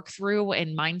to work through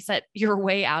and mindset your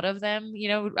way out of them,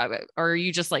 or are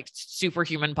you just like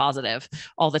superhuman positive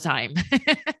all the time?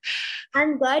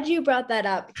 I'm glad you brought that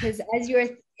up, because as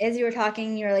you were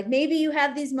talking, you're like, maybe you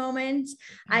have these moments.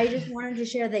 I just wanted to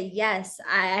share that, yes,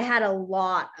 I had a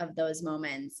lot of those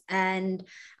moments, and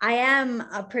I am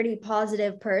a pretty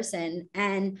positive person,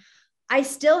 and I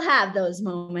still have those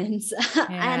moments. Yeah.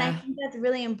 And I think that's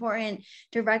really important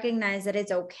to recognize that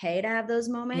it's okay to have those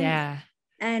moments. Yeah.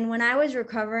 And when I was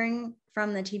recovering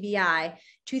from the TBI,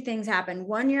 two things happened.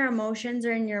 One, your emotions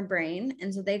are in your brain,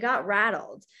 and so they got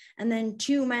rattled. And then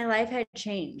two, my life had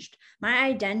changed. My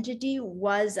identity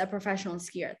was a professional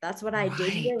skier. That's what I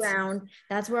did year round.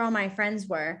 That's where all my friends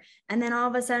were. And then all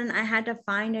of a sudden I had to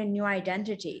find a new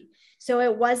identity. So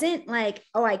it wasn't like,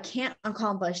 oh, I can't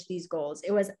accomplish these goals.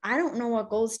 It was, I don't know what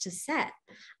goals to set.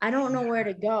 I don't know where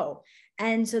to go.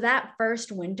 And so that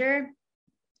first winter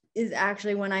is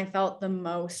actually when I felt the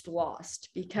most lost,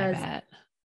 because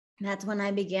that's when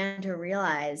I began to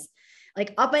realize,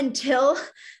 like, up until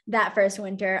that first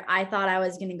winter, I thought I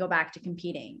was going to go back to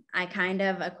competing. I kind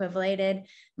of equivalated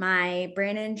my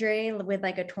brain injury with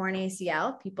like a torn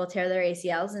ACL. People tear their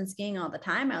ACLs in skiing all the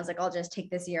time. I was like, I'll just take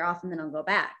this year off and then I'll go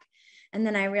back. And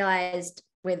then I realized,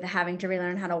 with having to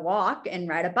relearn how to walk and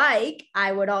ride a bike,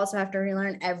 I would also have to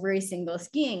relearn every single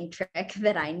skiing trick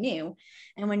that I knew.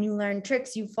 And when you learn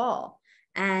tricks, you fall.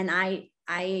 And I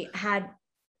had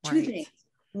two things.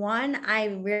 One, I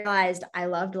realized I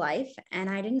loved life and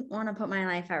I didn't want to put my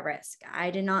life at risk. I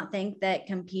did not think that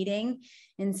competing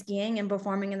in skiing and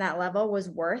performing at that level was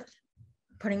worth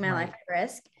putting my life at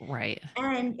risk. Right.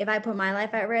 And if I put my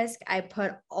life at risk, I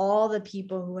put all the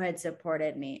people who had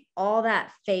supported me, all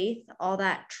that faith, all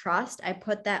that trust, I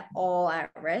put that all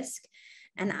at risk.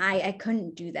 And I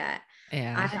couldn't do that.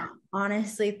 Yeah. I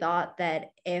honestly thought that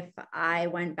if I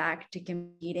went back to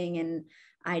competing and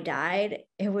I died,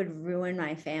 it would ruin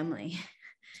my family.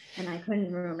 And I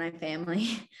couldn't ruin my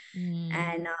family.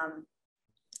 And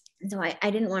so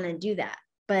I didn't want to do that.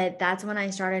 But that's when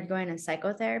I started going to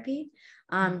psychotherapy.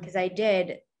 Because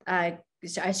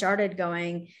I started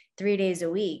going 3 days a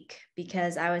week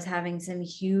because I was having some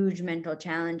huge mental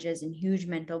challenges and huge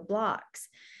mental blocks.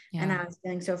 Yeah. And I was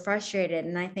feeling so frustrated.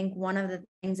 And I think one of the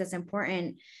things that's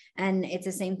important, and it's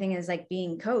the same thing as like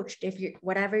being coached, if you're,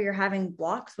 whatever you're having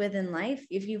blocks with in life,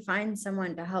 if you find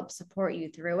someone to help support you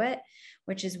through it,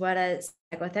 which is what a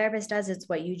psychotherapist does, it's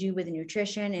what you do with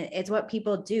nutrition, it's what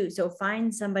people do. So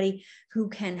find somebody who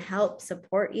can help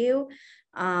support you.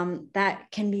 That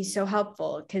can be so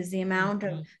helpful, because the amount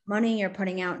of money you're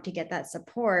putting out to get that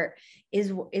support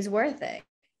is worth it.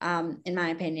 In my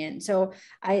opinion. So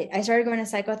I started going to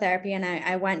psychotherapy, and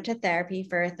I went to therapy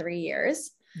for 3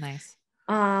 years. Nice.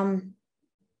 And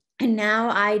now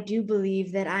I do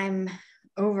believe that I'm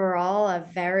overall a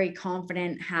very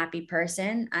confident, happy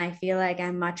person. I feel like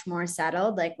I'm much more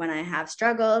settled. Like when I have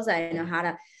struggles, I know how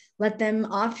to let them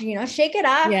off, shake it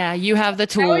off. Yeah. You have the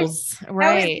tools,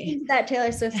 right? I that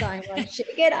Taylor Swift song, like,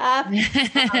 shake it off. You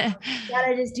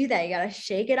gotta just do that. You gotta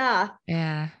shake it off.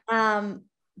 Yeah.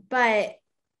 But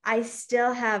I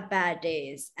still have bad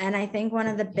days. And I think one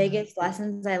of the biggest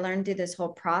lessons I learned through this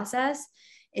whole process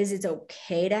is it's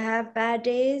okay to have bad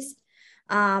days.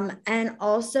 And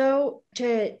also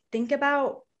to think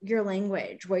about your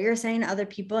language, what you're saying to other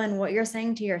people and what you're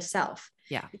saying to yourself.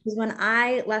 Yeah. Because when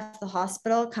I left the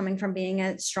hospital, coming from being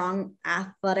a strong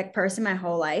athletic person my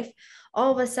whole life,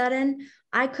 all of a sudden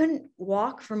I couldn't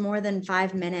walk for more than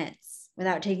 5 minutes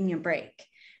without taking a break.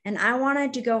 And I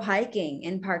wanted to go hiking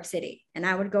in Park City, and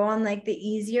I would go on like the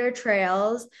easier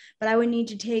trails, but I would need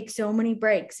to take so many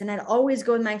breaks, and I'd always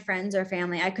go with my friends or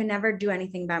family. I could never do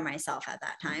anything by myself at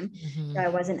that time. So I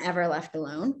wasn't ever left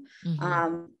alone.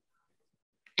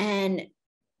 And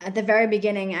at the very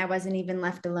beginning, I wasn't even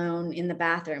left alone in the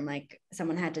bathroom. Like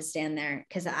someone had to stand there,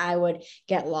 because I would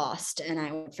get lost and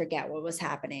I would forget what was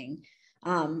happening.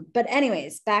 But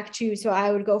anyways, so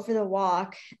I would go for the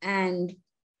walk, and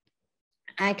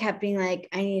I kept being like,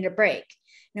 I need a break.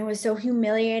 And it was so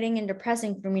humiliating and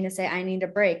depressing for me to say, I need a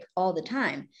break all the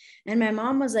time. And my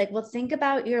mom was like, well, think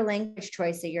about your language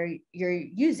choice that you're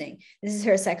using. This is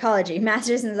her psychology,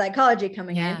 master's in psychology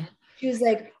coming in. She was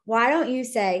like, why don't you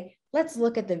say, let's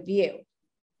look at the view?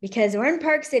 Because we're in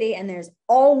Park City and there's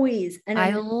always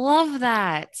I love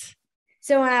that.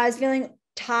 So when I was feeling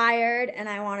tired and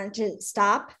I wanted to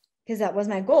stop, because that was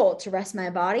my goal, to rest my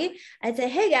body, I'd say,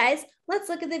 hey guys, let's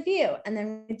look at the view. And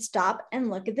then we'd stop and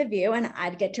look at the view, and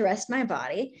I'd get to rest my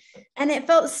body. And it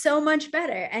felt so much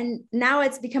better. And now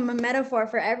it's become a metaphor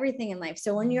for everything in life.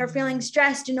 So when you're feeling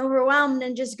stressed and overwhelmed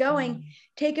and just going,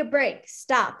 take a break,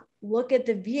 stop, look at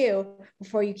the view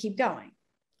before you keep going.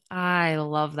 I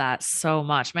love that so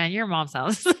much, man. Your mom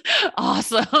sounds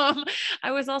awesome.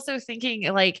 I was also thinking,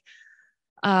 like,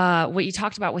 what you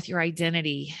talked about with your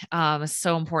identity is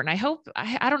so important.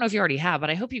 I don't know if you already have, but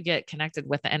I hope you get connected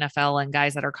with the NFL and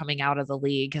guys that are coming out of the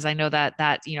league. Cause I know that,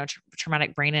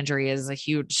 traumatic brain injury is a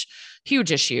huge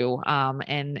issue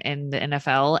in the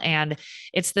NFL. And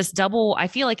it's this double, I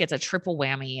feel like it's a triple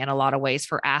whammy in a lot of ways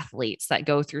for athletes that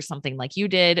go through something like you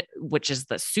did, which is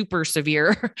the super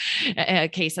severe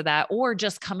case of that, or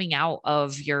just coming out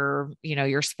of your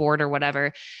sport or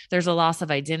whatever. There's a loss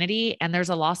of identity, and there's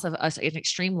a loss of an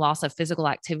extreme loss of physical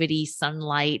activity,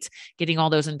 sunlight, getting all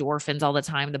those endorphins all the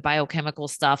time, the biochemical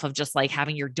stuff of just like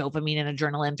having your dopamine and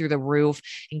adrenaline through the roof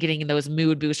and getting those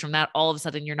mood boosts from that. All of a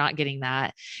sudden you're not getting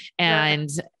that. And,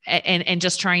 and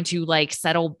just trying to like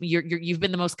settle you've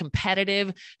been the most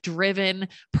competitive, driven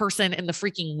person in the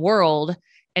freaking world.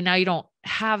 And now you don't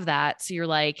have that. So you're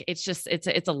like, it's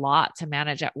a lot to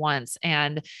manage at once.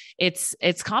 And it's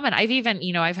common. I've even,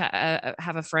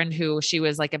 have a friend who, she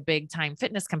was like a big time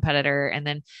fitness competitor, and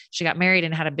then she got married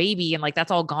and had a baby, and like, that's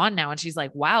all gone now. And she's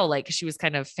like, wow, like she was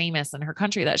kind of famous in her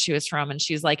country that she was from. And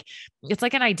she's like, it's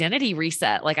like an identity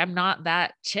reset. Like, I'm not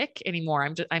that chick anymore.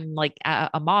 I'm like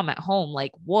a mom at home,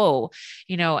 like, whoa,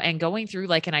 and going through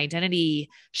like an identity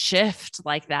shift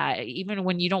like that, even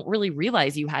when you don't really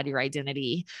realize you had your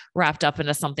identity wrapped up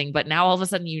into something, but now all of a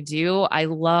sudden you do. I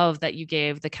love that you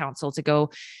gave the counsel to go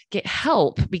get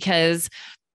help, because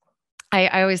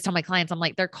I always tell my clients, I'm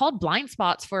like, they're called blind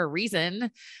spots for a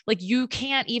reason. Like, you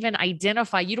can't even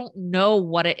identify, you don't know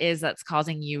what it is that's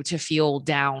causing you to feel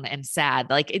down and sad.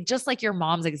 Like, it just like your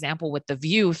mom's example with the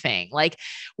view thing, like,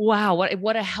 wow,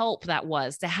 what a help that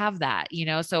was to have that,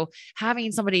 so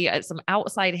having somebody, some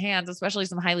outside hands, especially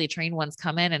some highly trained ones,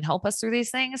 come in and help us through these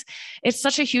things. It's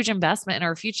such a huge investment in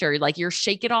our future. Like, your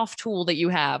shake it off tool that you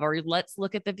have, or let's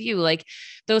look at the view, like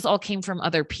those all came from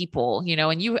other people,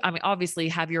 and you, I mean, obviously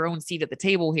have your own seat at the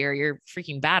table here. You're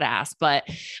freaking badass, but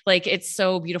like, it's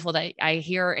so beautiful that I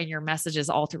hear in your messages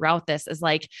all throughout this is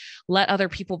like, let other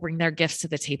people bring their gifts to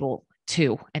the table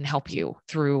too, and help you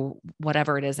through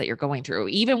whatever it is that you're going through.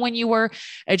 Even when you were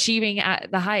achieving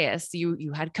at the highest,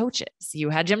 you had coaches,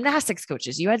 you had gymnastics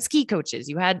coaches, you had ski coaches,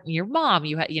 you had your mom,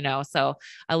 you had, so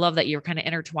I love that you're kind of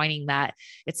intertwining that.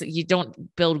 You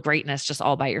don't build greatness just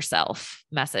all by yourself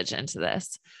message into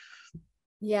this.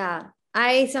 Yeah.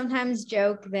 I sometimes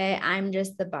joke that I'm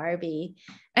just the Barbie,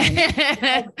 and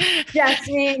just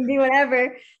me and do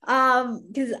whatever.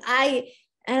 And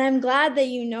I'm glad that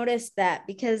you noticed that,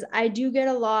 because I do get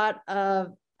a lot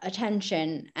of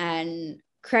attention and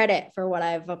credit for what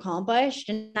I've accomplished.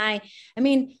 And I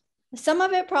mean, some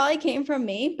of it probably came from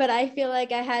me, but I feel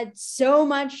like I had so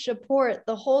much support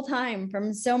the whole time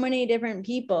from so many different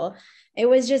people. It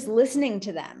was just listening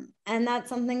to them. And that's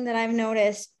something that I've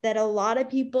noticed that a lot of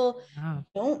people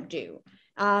don't do.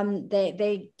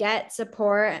 They get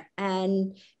support,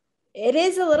 and it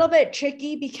is a little bit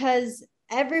tricky because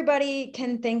everybody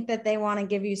can think that they want to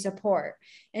give you support,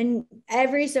 and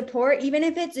every support, even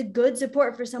if it's a good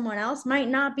support for someone else, might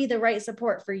not be the right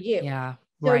support for you. Yeah.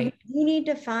 So right. you need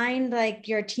to find like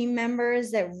your team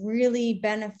members that really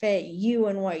benefit you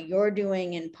and what you're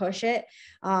doing, and push it.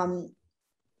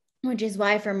 Which is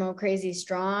why for MoCrazy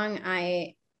Strong,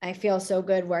 I feel so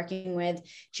good working with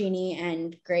Jeanee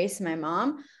and Grace, my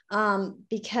mom,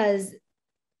 because,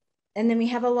 and then we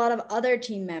have a lot of other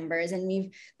team members, and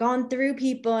we've gone through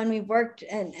people, and we've worked,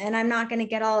 and I'm not going to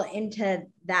get all into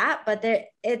that, but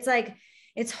it's like,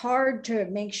 it's hard to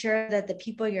make sure that the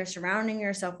people you're surrounding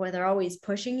yourself with are always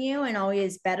pushing you and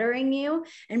always bettering you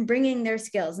and bringing their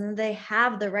skills, and they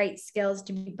have the right skills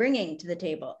to be bringing to the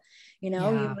table. You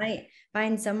might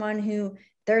find someone who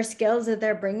their skills that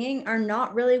they're bringing are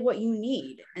not really what you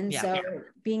need. And so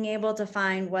being able to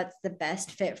find what's the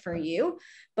best fit for you.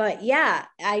 But yeah,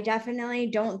 I definitely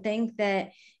don't think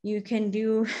that you can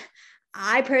do,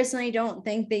 I personally don't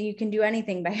think that you can do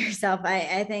anything by yourself.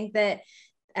 I think that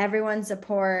everyone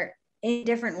support in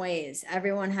different ways.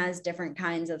 Everyone has different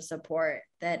kinds of support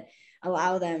that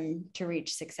allow them to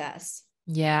reach success.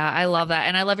 Yeah, I love that.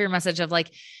 And I love your message of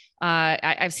like,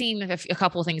 I've seen a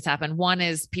couple of things happen. One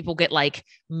is people get like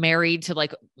married to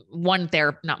like one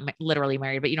therapist, not literally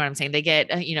married, but you know what I'm saying? They get,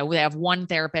 they have one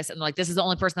therapist, and like, this is the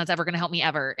only person that's ever going to help me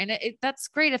ever. And that's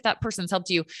great if that person's helped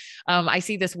you. I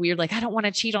see this weird, like, I don't want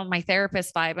to cheat on my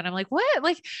therapist vibe. And I'm like, what?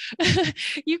 Like,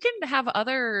 you can have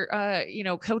other,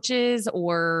 coaches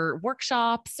or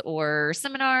workshops or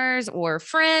seminars or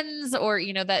friends, or,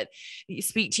 that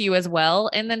speak to you as well.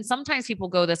 And then sometimes people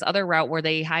go this other route where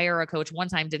they hire a coach one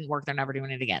time, didn't work, they're never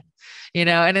doing it again,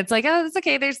 and it's like, oh, that's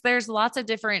okay. There's lots of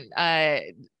different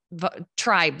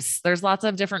tribes. There's lots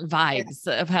of different vibes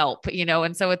of help,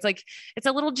 and so it's like, it's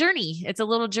a little journey. It's a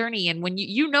little journey. And when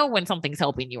when something's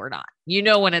helping you or not,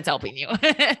 when it's helping you,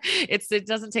 it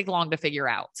doesn't take long to figure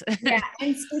out. Yeah.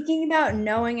 And speaking about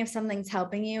knowing if something's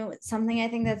helping you, something I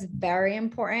think that's very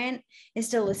important is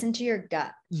to listen to your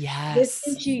gut. Yes.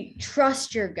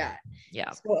 Trust your gut.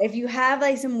 Yeah. So if you have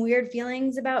like some weird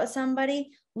feelings about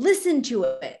somebody, listen to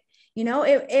it.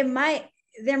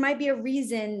 There might be a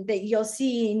reason that you'll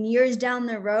see in years down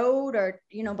the road, or,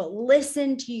 but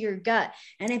listen to your gut.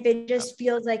 And if it just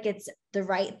feels like it's the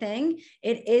right thing,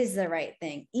 it is the right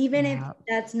thing, even if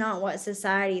that's not what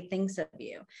society thinks of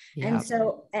you. And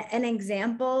so an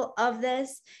example of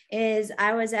this is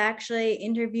I was actually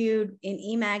interviewed in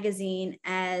E!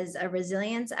 as a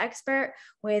resilience expert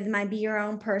with my Be Your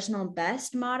Own Personal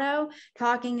Best motto,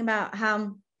 talking about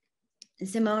how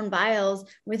Simone Biles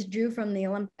withdrew from the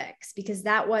Olympics because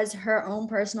that was her own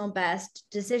personal best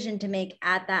decision to make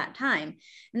at that time.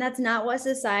 And that's not what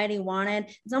society wanted.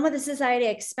 It's not what the society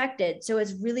expected. So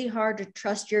it's really hard to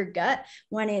trust your gut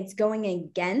when it's going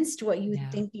against what you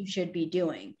think you should be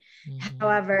doing. Mm-hmm.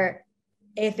 However,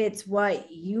 if it's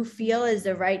what you feel is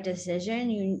the right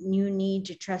decision, you need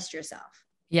to trust yourself.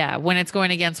 Yeah. When it's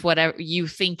going against whatever you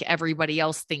think everybody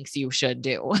else thinks you should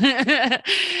do.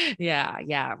 Yeah.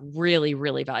 Yeah. Really,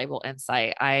 really valuable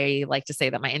insight. I like to say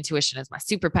that my intuition is my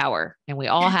superpower and we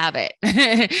all have it.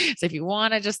 So if you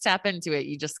want to just tap into it,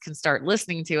 you just can start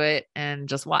listening to it and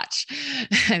just watch.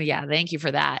 Yeah. Thank you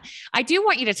for that. I do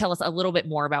want you to tell us a little bit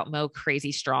more about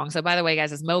MoCrazy Strong. So by the way,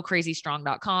 guys, it's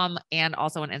MoCrazyStrong.com, and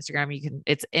also on Instagram,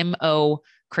 it's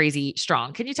MoCrazy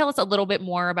Strong. Can you tell us a little bit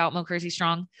more about MoCrazy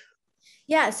Strong?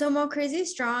 Yeah, so MoCrazy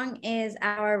Strong is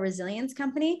our resilience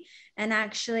company. And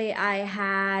actually, I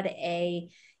had a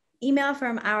email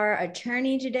from our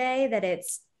attorney today that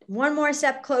it's one more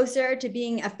step closer to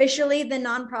being officially the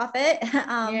nonprofit.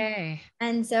 Yay.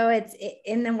 And so it's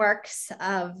in the works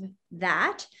of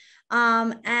that.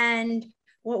 And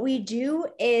what we do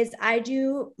is I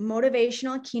do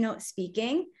motivational keynote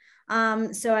speaking.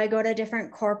 So I go to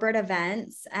different corporate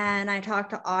events and I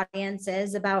talk to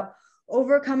audiences about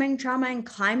overcoming trauma and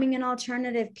climbing an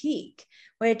alternative peak,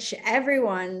 which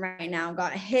everyone right now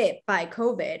got hit by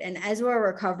COVID. And as we're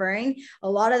recovering, a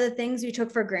lot of the things we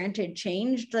took for granted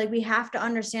changed. Like, we have to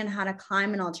understand how to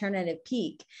climb an alternative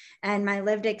peak. And my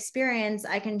lived experience,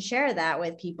 I can share that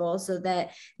with people so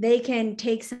that they can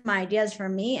take some ideas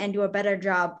from me and do a better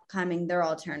job climbing their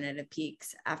alternative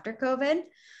peaks after COVID.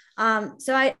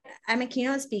 So I'm a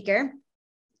keynote speaker.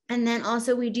 And then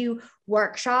also we do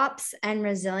workshops and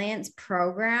resilience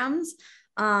programs.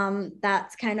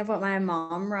 That's kind of what my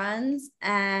mom runs.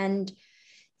 And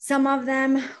some of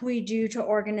them we do to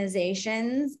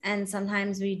organizations, and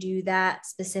sometimes we do that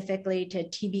specifically to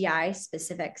TBI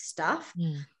specific stuff.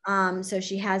 So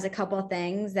she has a couple of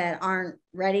things that aren't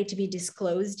ready to be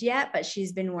disclosed yet, but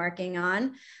she's been working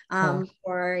on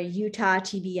for Utah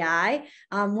TBI.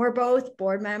 We're both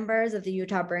board members of the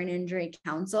Utah Brain Injury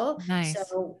Council. Nice.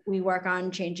 So we work on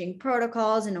changing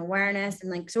protocols and awareness,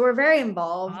 and so we're very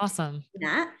involved. Awesome. In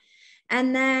that.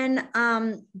 And then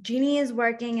Jeannie is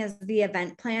working as the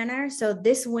event planner. So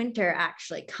this winter,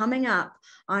 actually coming up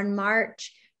on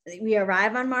we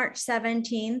arrive on March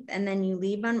 17th, and then you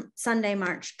leave on Sunday,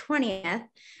 March 20th.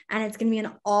 And it's going to be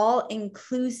an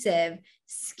all-inclusive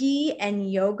ski and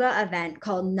yoga event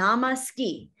called Nama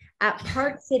Ski at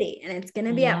Park City. And it's going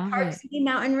to be at Park City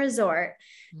Mountain Resort.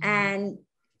 And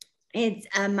it's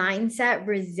a mindset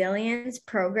resilience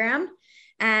program.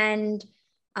 And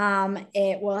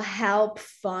it will help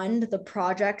fund the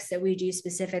projects that we do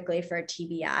specifically for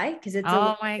TBI, because it's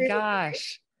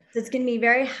gosh. So it's going to be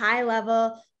very high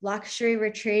level luxury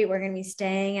retreat. We're going to be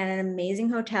staying at an amazing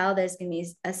hotel. There's going to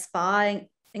be a spa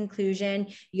inclusion,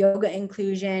 yoga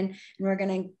inclusion, and we're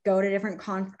going to go to different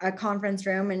conference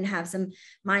room and have some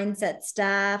mindset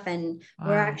stuff. And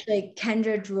we're actually,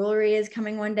 Kendra Jewelry is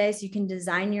coming one day, so you can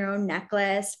design your own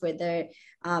necklace with the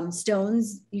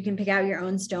stones. You can pick out your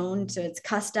own stone, so it's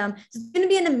custom. So it's going to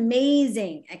be an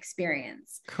amazing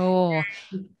experience. Cool.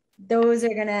 And those are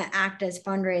going to act as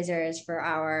fundraisers for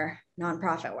our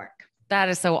nonprofit work. That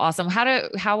is so awesome.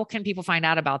 How can people find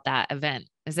out about that event?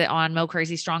 Is it on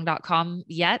MoCrazyStrong.com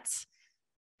yet?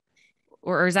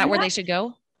 Or is that where they should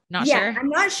go? Not sure. I'm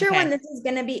not sure when this is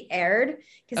going to be aired,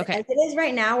 because as it is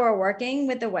right now, we're working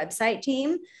with the website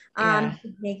team to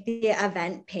make the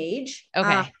event page.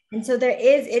 And so there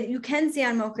is, you can see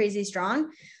on MoCrazy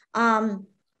Strong. And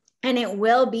it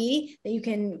will be that you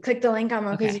can click the link on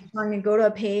MoCrazy Strong and go to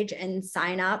a page and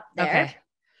sign up there.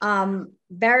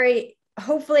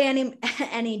 Hopefully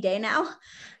any day now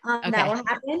that will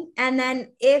happen. And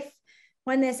then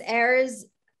when this airs,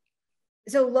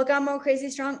 so look on MoCrazy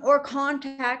Strong or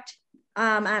contact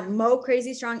at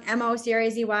MoCrazy Strong,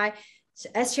 MoCrazy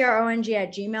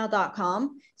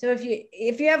strong@gmail.com. So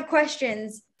if you have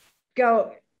questions,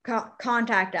 go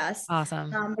contact us.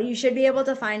 Awesome. But you should be able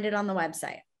to find it on the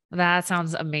website. That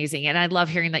sounds amazing. And I love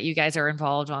hearing that you guys are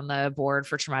involved on the board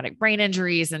for traumatic brain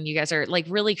injuries, and you guys are like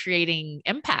really creating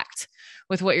impact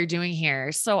with what you're doing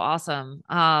here. So awesome.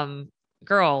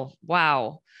 Girl,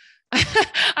 wow.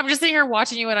 I'm just sitting here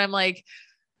watching you and I'm like,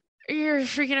 you're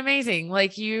freaking amazing.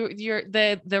 Like you're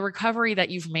the recovery that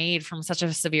you've made from such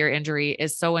a severe injury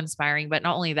is so inspiring, but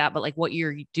not only that, but like what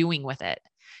you're doing with it,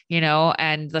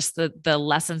 and just the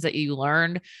lessons that you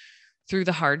learned through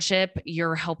the hardship,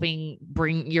 you're helping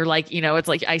bring, you're like, it's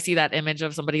like, I see that image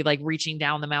of somebody like reaching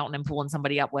down the mountain and pulling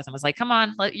somebody up with them. It's like, come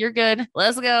on, you're good.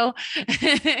 Let's go.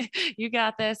 You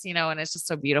got this, and it's just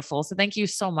so beautiful. So thank you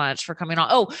so much for coming on.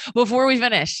 Oh, before we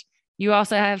finish, you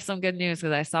also have some good news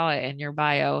because I saw it in your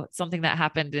bio, something that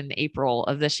happened in April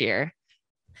of this year.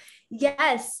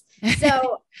 Yes.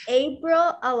 So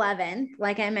April 11th,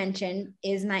 like I mentioned,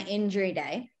 is my injury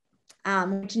day.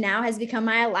 Which now has become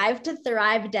my Alive to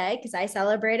Thrive Day because I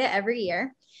celebrate it every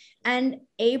year. And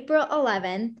April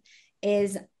 11th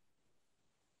is,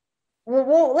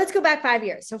 well, let's go back 5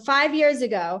 years. So 5 years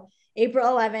ago, April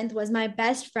 11th was my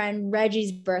best friend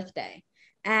Reggie's birthday.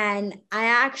 And I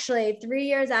actually, 3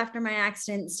 years after my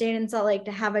accident, stayed in Salt Lake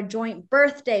to have a joint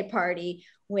birthday party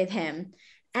with him.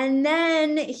 And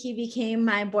then he became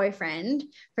my boyfriend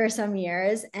for some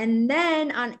years. And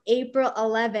then on April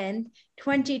 11th,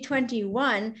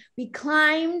 2021, we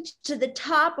climbed to the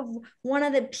top of one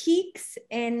of the peaks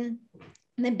in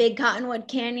the Big Cottonwood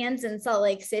Canyons in Salt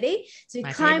Lake City. So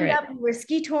we climbed up, we were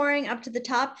ski touring up to the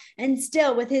top, and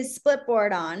still with his split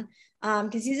board on,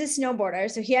 because he's a snowboarder.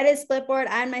 So he had his split board,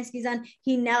 I had my skis on.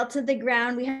 He knelt to the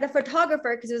ground. We had a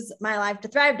photographer because it was my Alive to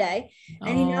Thrive Day.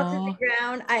 And he knelt to the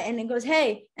ground and it goes,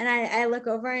 hey. And I look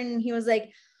over and he was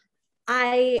like,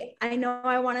 I know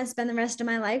I want to spend the rest of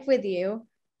my life with you.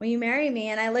 Will you marry me?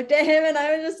 And I looked at him and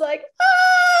I was just like,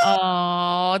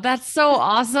 oh, that's so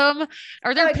awesome.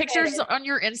 Are there pictures on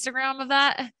your Instagram of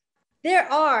that? There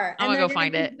are. I'm gonna go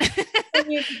find it.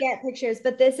 You can get pictures,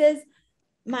 but this is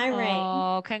my ring.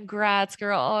 Oh, congrats,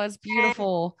 girl. Oh, it's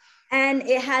beautiful. And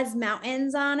it has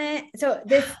mountains on it. So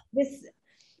this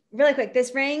really quick,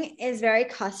 this ring is very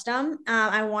custom.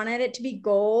 I wanted it to be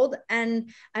gold,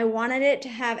 and I wanted it to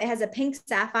it has a pink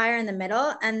sapphire in the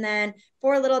middle, and then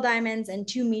 4 little diamonds and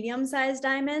 2 medium-sized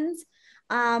diamonds.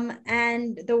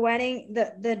 And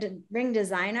the ring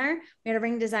designer, we had a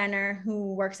ring designer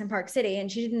who works in Park City,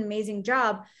 and she did an amazing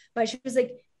job, but she was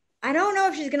like, I don't know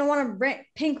if she's going to want a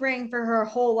pink ring for her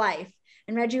whole life.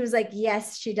 And Reggie was like,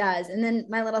 yes, she does. And then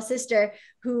my little sister,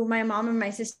 who my mom and my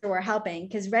sister were helping,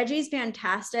 because Reggie's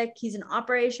fantastic. He's an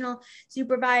operational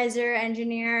supervisor,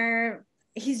 engineer.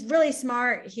 He's really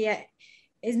smart.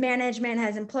 His management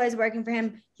has employees working for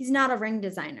him. He's not a ring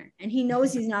designer, and he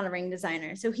knows he's not a ring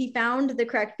designer. So he found the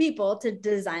correct people to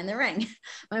design the ring,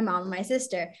 my mom and my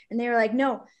sister. And they were like,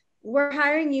 no, we're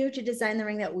hiring you to design the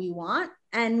ring that we want.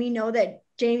 And we know that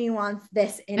Jamie wants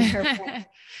this in her ring.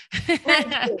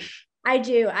 I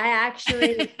do. I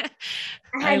actually,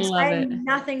 I had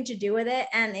nothing to do with it,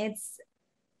 and it's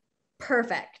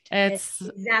perfect. It's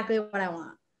exactly what I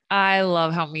want. I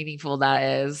love how meaningful that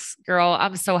is. Girl,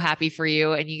 I'm so happy for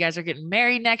you. And you guys are getting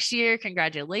married next year.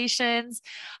 Congratulations.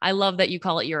 I love that you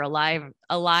call it your Alive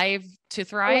to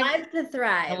Thrive. Alive to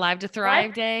Thrive. Alive to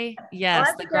Thrive Day.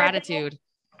 Yes, the gratitude.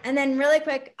 And then really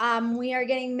quick, we are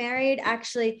getting married.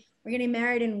 Actually, we're getting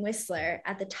married in Whistler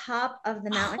at the top of the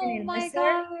mountain in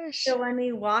Whistler. Gosh. So when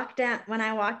I walk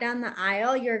down the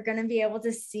aisle, you're going to be able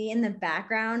to see in the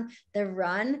background the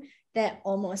run that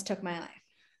almost took my life.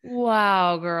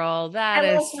 Wow, girl, that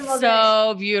is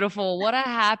so beautiful. What a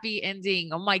happy ending.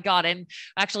 Oh my God. And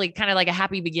actually kind of like a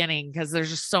happy beginning, because there's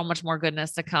just so much more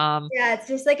goodness to come. Yeah. It's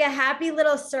just like a happy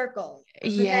little circle.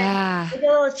 Yeah. Like a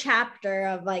little chapter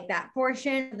of like that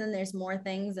portion. And then there's more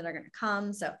things that are going to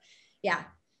come. So yeah,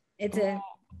 it's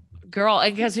girl.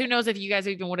 And because who knows if you guys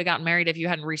even would have gotten married if you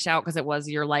hadn't reached out, because it was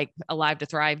your like Alive to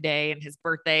Thrive Day and his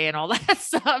birthday and all that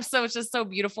stuff. So it's just so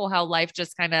beautiful how life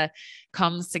just kind of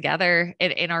comes together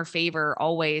in our favor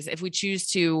always, if we choose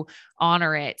to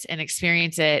honor it and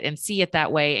experience it and see it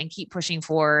that way and keep pushing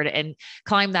forward and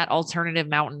climb that alternative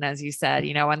mountain, as you said,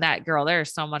 and that, girl,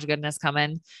 there's so much goodness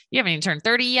coming. You haven't even turned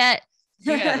 30 yet.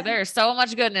 Yeah, there's so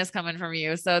much goodness coming from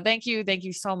you. So thank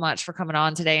you so much for coming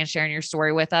on today and sharing your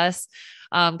story with us.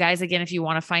 Guys, again, if you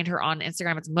want to find her on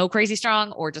Instagram, it's MoCrazy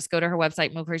Strong, or just go to her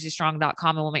website,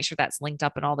 mocrazystrong.com, and we'll make sure that's linked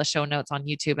up in all the show notes on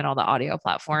YouTube and all the audio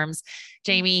platforms.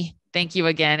 Jeanee, thank you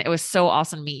again. It was so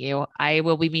awesome to meet you. I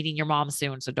will be meeting your mom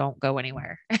soon, so don't go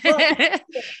anywhere. Well, and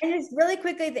just really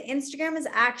quickly, the Instagram is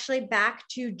actually back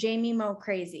to Jeanee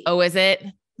MoCrazy. Oh, is it?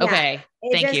 Yeah. Okay.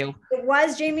 Thank you. It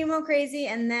was Jeanee MoCrazy,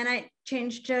 and then I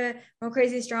changed to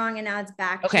MoCrazy Strong, and now it's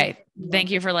back. Okay.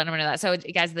 Thank you for letting me know that. So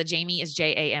guys, the Jeanee is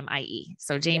Jamie.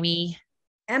 So Jeanee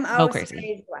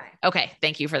MoCrazy. Okay.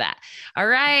 Thank you for that. All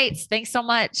right. Thanks so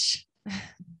much.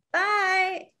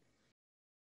 Bye.